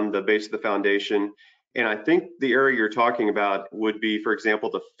around the base of the foundation. And I think the area you're talking about would be, for example,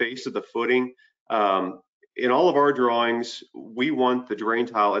 the face of the footing. In all of our drawings, we want the drain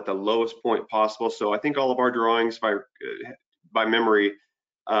tile at the lowest point possible. So I think all of our drawings by memory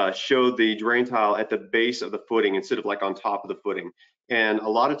show the drain tile at the base of the footing instead of like on top of the footing. And a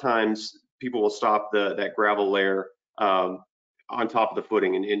lot of times people will stop that gravel layer on top of the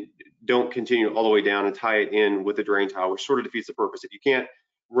footing, and don't continue all the way down and tie it in with the drain tile, which sort of defeats the purpose. If you can't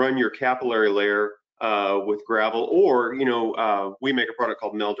run your capillary layer with gravel, or we make a product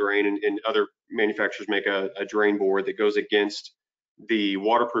called Mel Drain, and other manufacturers make a drain board that goes against the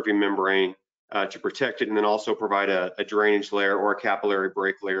waterproofing membrane to protect it, and then also provide a drainage layer or a capillary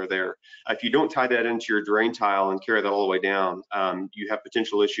break layer there. If you don't tie that into your drain tile and carry that all the way down, you have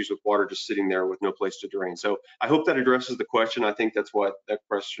potential issues with water just sitting there with no place to drain. So I hope that addresses the question. I think that's what that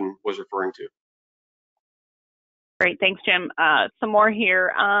question was referring to. Great, thanks, Jim. Some more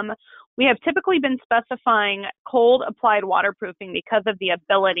here. We have typically been specifying cold applied waterproofing because of the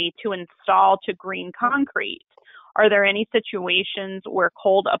ability to install to green concrete. Are there any situations where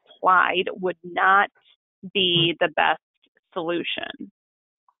cold applied would not be the best solution?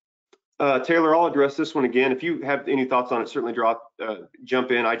 Taylor, I'll address this one again. If you have any thoughts on it, certainly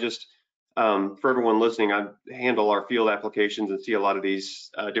jump in. I just, for everyone listening, I handle our field applications and see a lot of these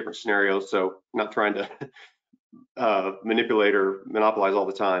different scenarios, so I'm not trying to manipulate or monopolize all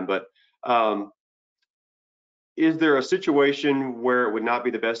the time, but is there a situation where it would not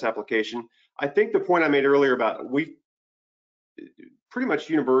be the best application? I think the point I made earlier about we pretty much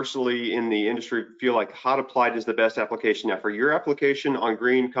universally in the industry feel like hot applied is the best application. Now, for your application on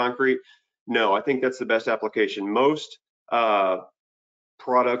green concrete, no, I think that's the best application. Most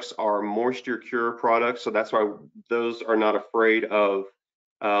products are moisture cure products, so that's why those are not afraid of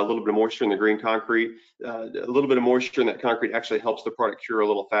a little bit of moisture in the green concrete. A little bit of moisture in that concrete actually helps the product cure a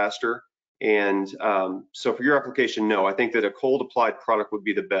little faster. And so for your application, no, I think that a cold applied product would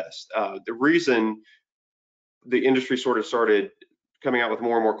be the best. The reason the industry sort of started coming out with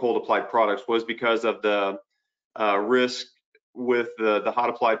more and more cold applied products was because of the risk with the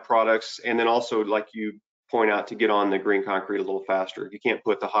hot applied products, and then also, like you point out, to get on the green concrete a little faster. You can't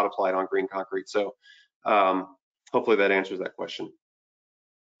put the hot applied on green concrete. So hopefully that answers that question.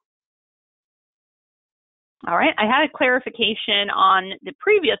 All right, I had a clarification on the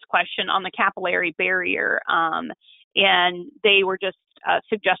previous question on the capillary barrier, and they were just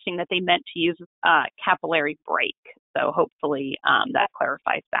suggesting that they meant to use capillary break. So hopefully that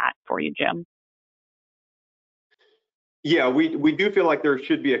clarifies that for you, Jim. Yeah, we do feel like there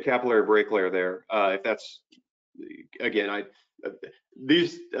should be a capillary break layer there. If that's, again,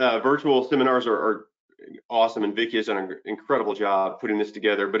 these virtual seminars are awesome, and Vicki has done an incredible job putting this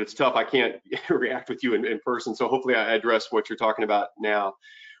together, but it's tough. I can't react with you in person, so hopefully I address what you're talking about now.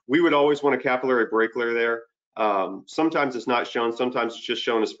 We would always want a capillary break layer there. Sometimes it's not shown, sometimes it's just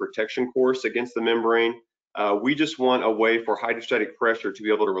shown as protection course against the membrane. We just want a way for hydrostatic pressure to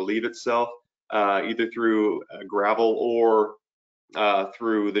be able to relieve itself, either through gravel or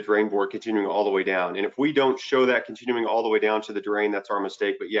through the drain board continuing all the way down. And if we don't show that continuing all the way down to the drain, that's our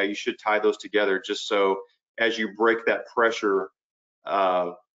mistake. But yeah, you should tie those together just so as you break that pressure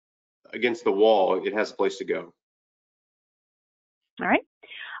against the wall, it has a place to go. All right.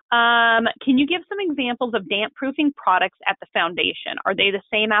 Can you give some examples of damp proofing products at the foundation? Are they the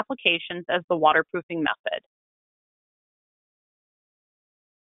same applications as the waterproofing method?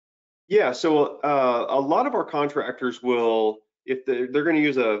 Yeah, so a lot of our contractors will, if they're going to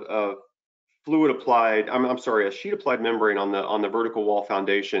use a fluid applied, I'm sorry, a sheet applied membrane on the vertical wall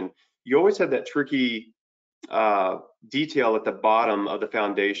foundation, you always have that tricky detail at the bottom of the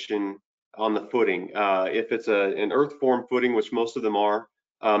foundation on the footing. If it's an earth form footing, which most of them are,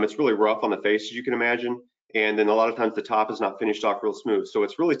 it's really rough on the face, as you can imagine, and then a lot of times the top is not finished off real smooth. So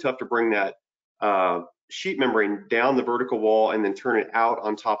it's really tough to bring that sheet membrane down the vertical wall and then turn it out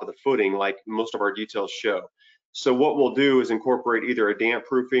on top of the footing like most of our details show. So what we'll do is incorporate either a damp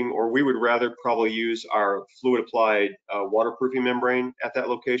proofing, or we would rather probably use our fluid applied waterproofing membrane at that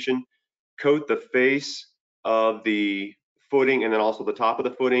location, coat the face of the footing and then also the top of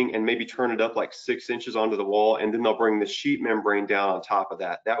the footing, and maybe turn it up like 6 inches onto the wall, and then they'll bring the sheet membrane down on top of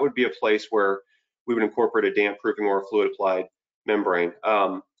that. That would be a place where we would incorporate a damp proofing or a fluid applied membrane.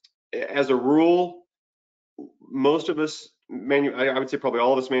 As a rule, most of us, I would say probably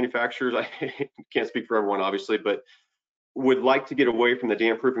all of us manufacturers, I can't speak for everyone obviously, but would like to get away from the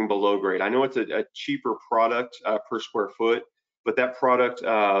damp proofing below grade. I know it's a cheaper product per square foot, but that product,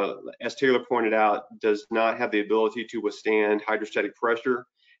 as Taylor pointed out, does not have the ability to withstand hydrostatic pressure,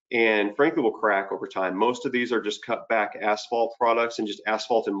 and frankly will crack over time. Most of these are just cut back asphalt products and just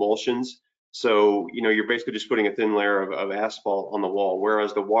asphalt emulsions. So, you're basically just putting a thin layer of asphalt on the wall,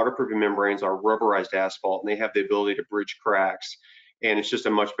 whereas the waterproofing membranes are rubberized asphalt, and they have the ability to bridge cracks, and it's just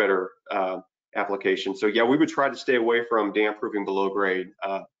a much better application. So yeah, we would try to stay away from damp proofing below grade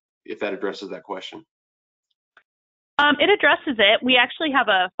if that addresses that question. It addresses it. We actually have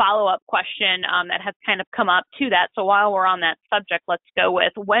a follow-up question that has kind of come up to that. So while we're on that subject, let's go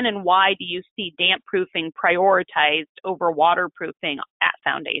with when and why do you see damp proofing prioritized over waterproofing at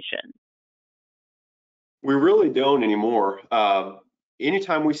foundation? We really don't anymore.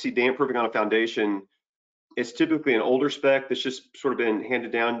 Anytime we see damp proofing on a foundation, it's typically an older spec that's just sort of been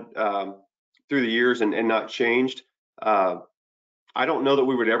handed down through the years and not changed. I don't know that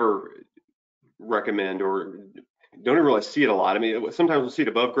we would ever recommend or don't even really see it a lot. I mean, sometimes we'll see it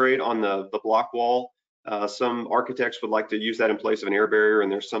above grade on the block wall. Some architects would like to use that in place of an air barrier,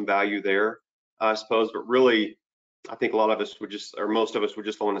 and there's some value there, I suppose. But really, I think a lot of us would just, or most of us would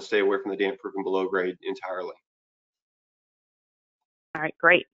just want to stay away from the damp proofing below grade entirely. All right,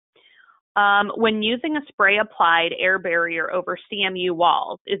 great. When using a spray applied air barrier over CMU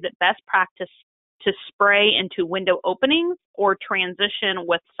walls, is it best practice to spray into window openings or transition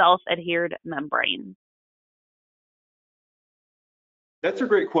with self-adhered membrane? That's a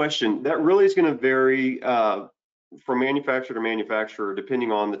great question. That really is going to vary from manufacturer to manufacturer,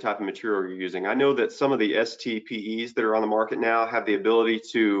 depending on the type of material you're using. I know that some of the STPEs that are on the market now have the ability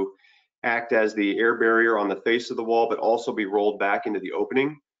to act as the air barrier on the face of the wall, but also be rolled back into the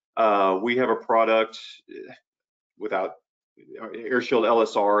opening. We have a product without AirShield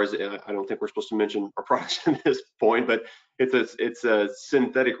LSR. I don't think we're supposed to mention our products at this point, but it's a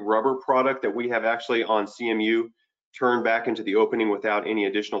synthetic rubber product that we have actually on CMU turned back into the opening without any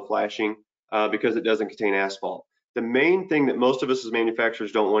additional flashing because it doesn't contain asphalt. The main thing that most of us as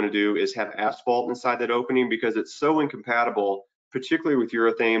manufacturers don't want to do is have asphalt inside that opening because it's so incompatible, particularly with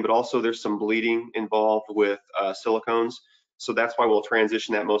urethane, but also there's some bleeding involved with silicones. So that's why we'll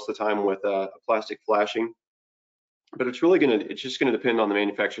transition that most of the time with plastic flashing. But it's just gonna depend on the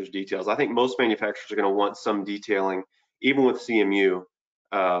manufacturer's details. I think most manufacturers are gonna want some detailing, even with CMU,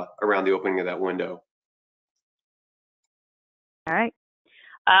 around the opening of that window. All right.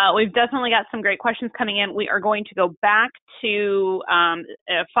 We've definitely got some great questions coming in. We are going to go back to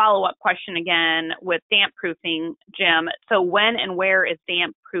a follow-up question again with damp proofing, Jim. So when and where is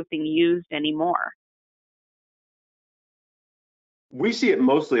damp proofing used anymore? We see it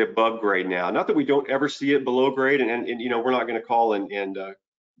mostly above grade now. Not that we don't ever see it below grade, and you know, we're not going to call and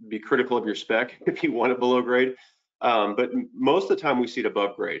be critical of your spec if you want it below grade. But most of the time we see it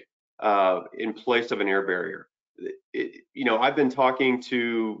above grade in place of an air barrier. You know, I've been talking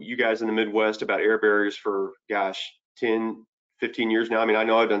to you guys in the Midwest about air barriers for, gosh, 10, 15 years now. I mean, I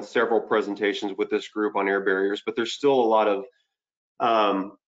know I've done several presentations with this group on air barriers, but there's still a lot of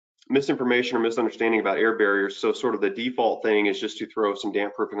misinformation or misunderstanding about air barriers. So sort of the default thing is just to throw some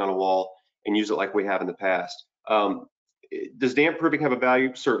damp proofing on a wall and use it like we have in the past. Does damp proofing have a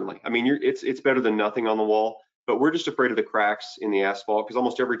value? Certainly. I mean, it's better than nothing on the wall, but we're just afraid of the cracks in the asphalt because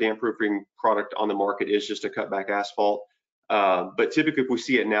almost every damp proofing product on the market is just a cutback asphalt. But typically if we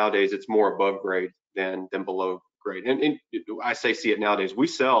see it nowadays, it's more above grade than below grade. And I say see it nowadays, we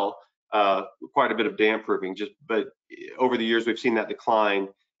sell quite a bit of damp proofing, but over the years we've seen that decline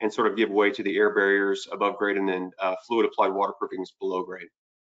and sort of give way to the air barriers above grade, and then fluid applied waterproofing is below grade.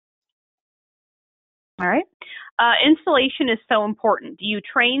 All right. Installation is so important. Do you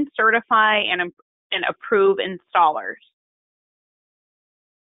train, certify, and approve installers?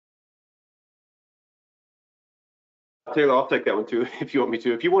 Taylor, I'll take that one too if you want me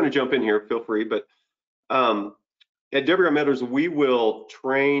to. If you want to jump in here, feel free. But at WR Meadows, we will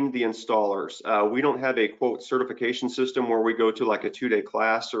train the installers. We don't have a quote certification system where we go to like a 2-day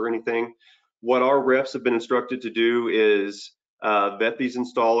class or anything. What our reps have been instructed to do is vet these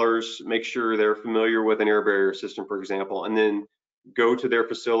installers, make sure they're familiar with an air barrier system, for example, and then go to their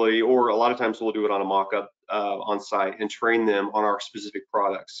facility, or a lot of times we'll do it on a mock-up on site and train them on our specific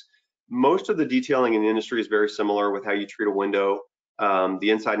products. Most of the detailing in the industry is very similar with how you treat a window, the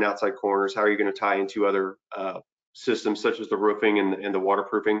inside and outside corners, how are you going to tie into other systems such as the roofing and the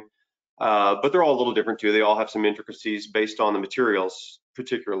waterproofing, but they're all a little different too. They all have some intricacies based on the materials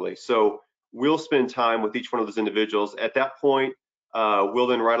particularly. So we'll spend time with each one of those individuals. At that point, we'll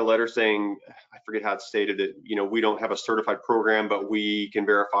then write a letter saying, I forget how it's stated, that, you know, we don't have a certified program, but we can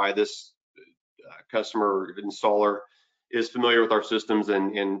verify this customer installer is familiar with our systems,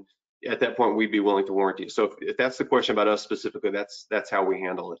 and at that point we'd be willing to warranty. So if that's the question about us specifically, that's how we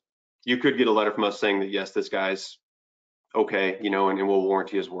handle it. You could get a letter from us saying that yes, this guy's okay, you know, and we'll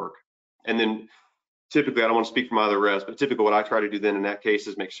warranty his work. And then typically, I don't want to speak for my other reps, but typically what I try to do then in that case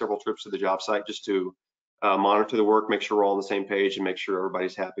is make several trips to the job site just to monitor the work, make sure we're all on the same page, and make sure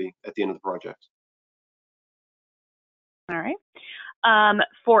everybody's happy at the end of the project. All right.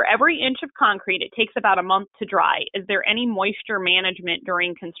 For every inch of concrete, it takes about a month to dry. Is there any moisture management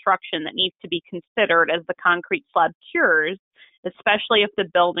during construction that needs to be considered as the concrete slab cures, especially if the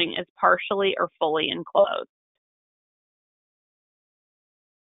building is partially or fully enclosed?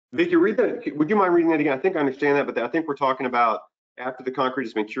 Vicki, read that. Would you mind reading that again? I think I understand that, but I think we're talking about after the concrete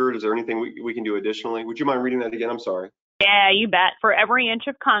has been cured, is there anything we can do additionally? Would you mind reading that again? I'm sorry. Yeah, you bet. For every inch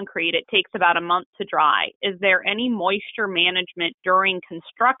of concrete, it takes about a month to dry. Is there any moisture management during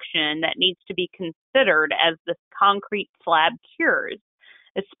construction that needs to be considered as the concrete slab cures,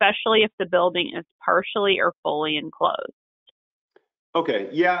 especially if the building is partially or fully enclosed? Okay,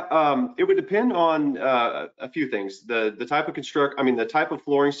 yeah, it would depend on a few things. The type of the type of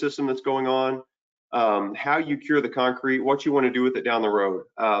flooring system that's going on, how you cure the concrete, what you want to do with it down the road.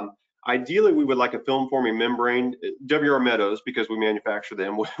 Ideally, we would like a film forming membrane. WR Meadows, because we manufacture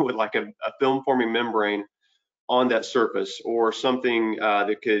them, would like a film forming membrane on that surface, or something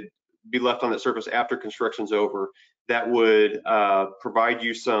that could be left on that surface after construction's over, that would provide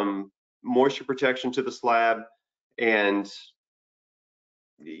you some moisture protection to the slab, and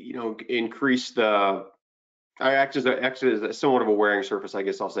increase the, act as a somewhat of a wearing surface, I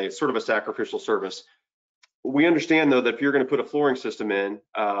guess I'll say. It's sort of a sacrificial service. We understand, though, that if you're going to put a flooring system in,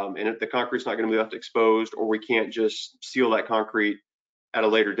 and if the concrete's not going to be left exposed, or we can't just seal that concrete at a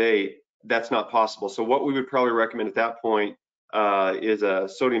later date, that's not possible. So what we would probably recommend at that point is a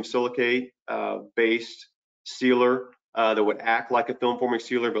sodium silicate based sealer that would act like a film forming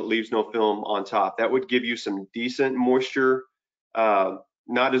sealer but leaves no film on top. That would give you some decent moisture,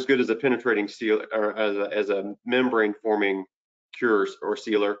 not as good as a penetrating seal or as a membrane forming cure or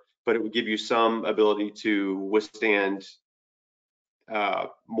sealer, but it would give you some ability to withstand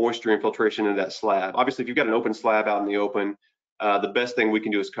moisture infiltration into that slab. Obviously, if you've got an open slab out in the open, the best thing we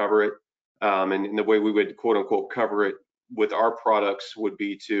can do is cover it. And the way we would quote unquote cover it with our products would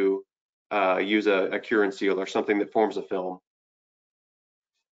be to use a cure and seal, or something that forms a film.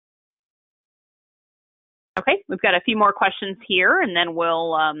 Okay, we've got a few more questions here, and then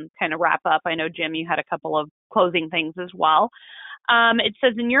we'll kind of wrap up. I know, Jim, you had a couple of closing things as well. It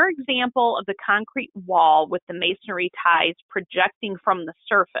says, in your example of the concrete wall with the masonry ties projecting from the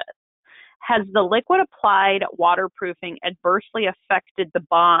surface, has the liquid applied waterproofing adversely affected the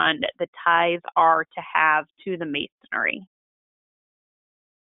bond the ties are to have to the masonry?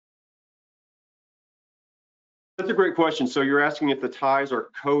 That's a great question. So you're asking if the ties are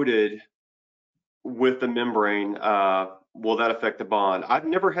coated with the membrane, will that affect the bond? I've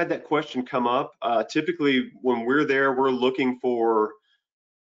never had that question come up. Typically, when we're there, we're looking for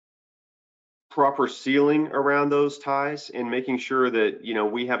proper sealing around those ties and making sure that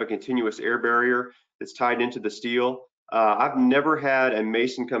we have a continuous air barrier that's tied into the steel. I've never had a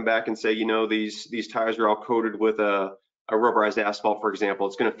mason come back and say, these ties are all coated with a rubberized asphalt, for example.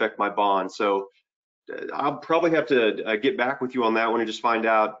 It's going to affect my bond. So I'll probably have to get back with you on that one and just find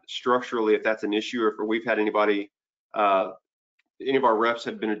out structurally if that's an issue, or if we've had anybody, any of our reps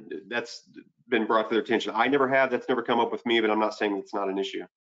that's been brought to their attention. I never have. That's never come up with me, but I'm not saying it's not an issue.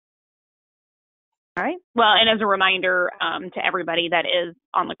 All right. Well, and as a reminder to everybody that is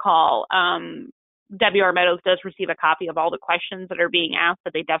on the call, WR Meadows does receive a copy of all the questions that are being asked,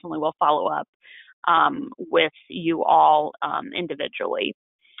 but they definitely will follow up with you all individually.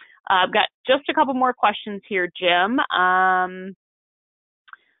 I've got just a couple more questions here, Jim.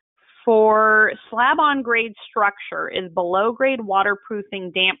 For slab-on-grade structure, is below-grade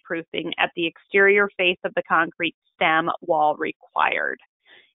waterproofing, damp-proofing at the exterior face of the concrete stem wall required?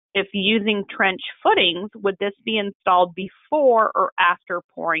 If using trench footings, would this be installed before or after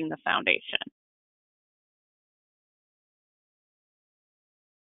pouring the foundation?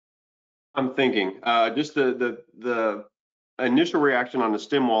 I'm thinking just the initial reaction on the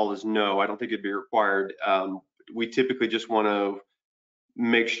stem wall is no. I don't think it'd be required. We typically just want to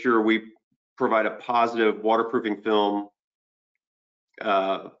make sure we provide a positive waterproofing film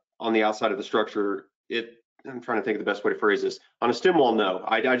on the outside of the structure. I'm trying to think of the best way to phrase this. On a stem wall, no.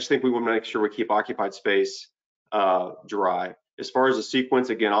 I just think we want to make sure we keep occupied space dry. As far as the sequence,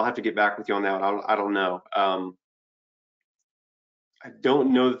 again, I'll have to get back with you on that. I don't know. I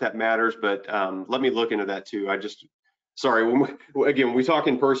don't know that matters, but let me look into that too. Sorry, when we talk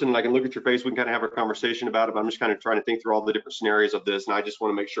in person and I can look at your face, we can kind of have a conversation about it, but I'm just kind of trying to think through all the different scenarios of this, and I just want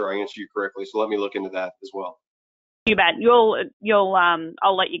to make sure I answer you correctly. So let me look into that as well. You bet.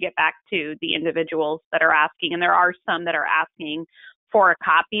 I'll let you get back to the individuals that are asking, and there are some that are asking for a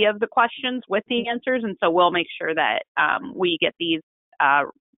copy of the questions with the answers, and so we'll make sure that we get these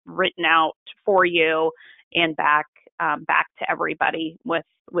written out for you and back back to everybody with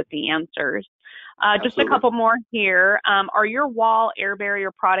the answers. Just a Absolutely. couple more here. Are your wall air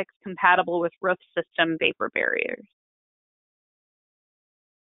barrier products compatible with roof system vapor barriers?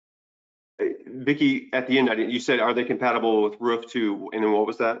 Vicki, at the end, you said, are they compatible with roof too? And then what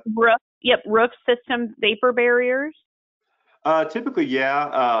was that? Roof system vapor barriers. Typically,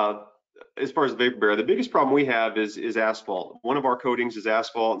 yeah. As far as the vapor barrier, the biggest problem we have is asphalt. One of our coatings is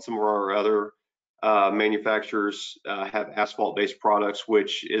asphalt, and some of our other manufacturers have asphalt-based products,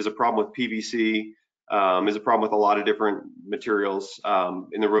 which is a problem with PVC, is a problem with a lot of different materials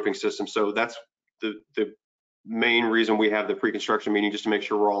in the roofing system. So that's the main reason we have the pre-construction meeting, just to make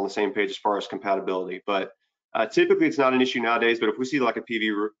sure we're all on the same page as far as compatibility. But typically, it's not an issue nowadays. But if we see like a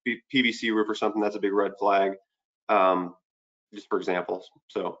PVC roof or something, that's a big red flag. Just for examples.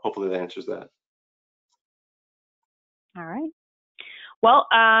 So hopefully that answers that. All right. Well,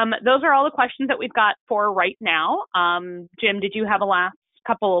 those are all the questions that we've got for right now. Jim, did you have a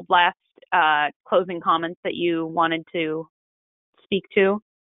couple of closing comments that you wanted to speak to?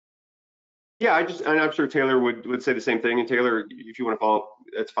 Yeah, and I'm sure Taylor would say the same thing. And Taylor, if you want to follow up,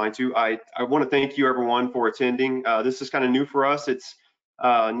 that's fine too. I want to thank you everyone for attending. This is kind of new for us. It's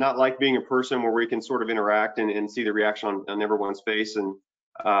not like being in person where we can sort of interact and see the reaction on everyone's face. And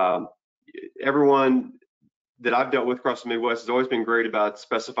everyone that I've dealt with across the Midwest has always been great about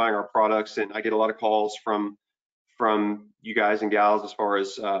specifying our products. And I get a lot of calls from you guys and gals as far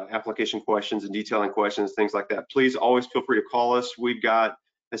as application questions and detailing questions, things like that. Please always feel free to call us. We've got,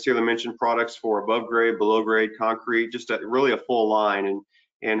 as Taylor mentioned, products for above grade, below grade, concrete, just really a full line.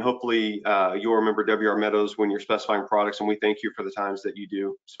 And hopefully you'll remember WR Meadows when you're specifying products, and we thank you for the times that you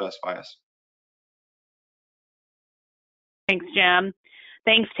do specify us. Thanks, Jim.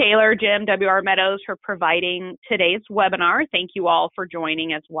 Thanks, Taylor, Jim, WR Meadows, for providing today's webinar. Thank you all for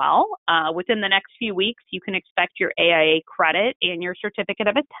joining as well. Within the next few weeks, you can expect your AIA credit and your certificate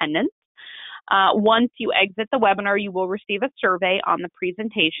of attendance. Once you exit the webinar, you will receive a survey on the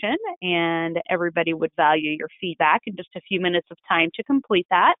presentation, and everybody would value your feedback in just a few minutes of time to complete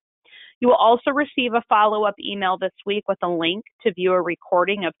that. You will also receive a follow-up email this week with a link to view a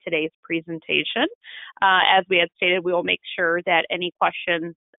recording of today's presentation. As we had stated, we will make sure that any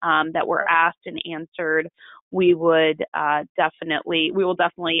questions that were asked and answered, we will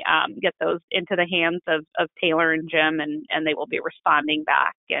definitely get those into the hands of Taylor and Jim, and they will be responding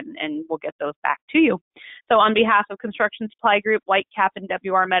back, and we'll get those back to you. So on behalf of Construction Supply Group, Whitecap, and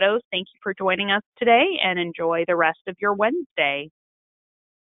WR Meadows, thank you for joining us today, and enjoy the rest of your Wednesday.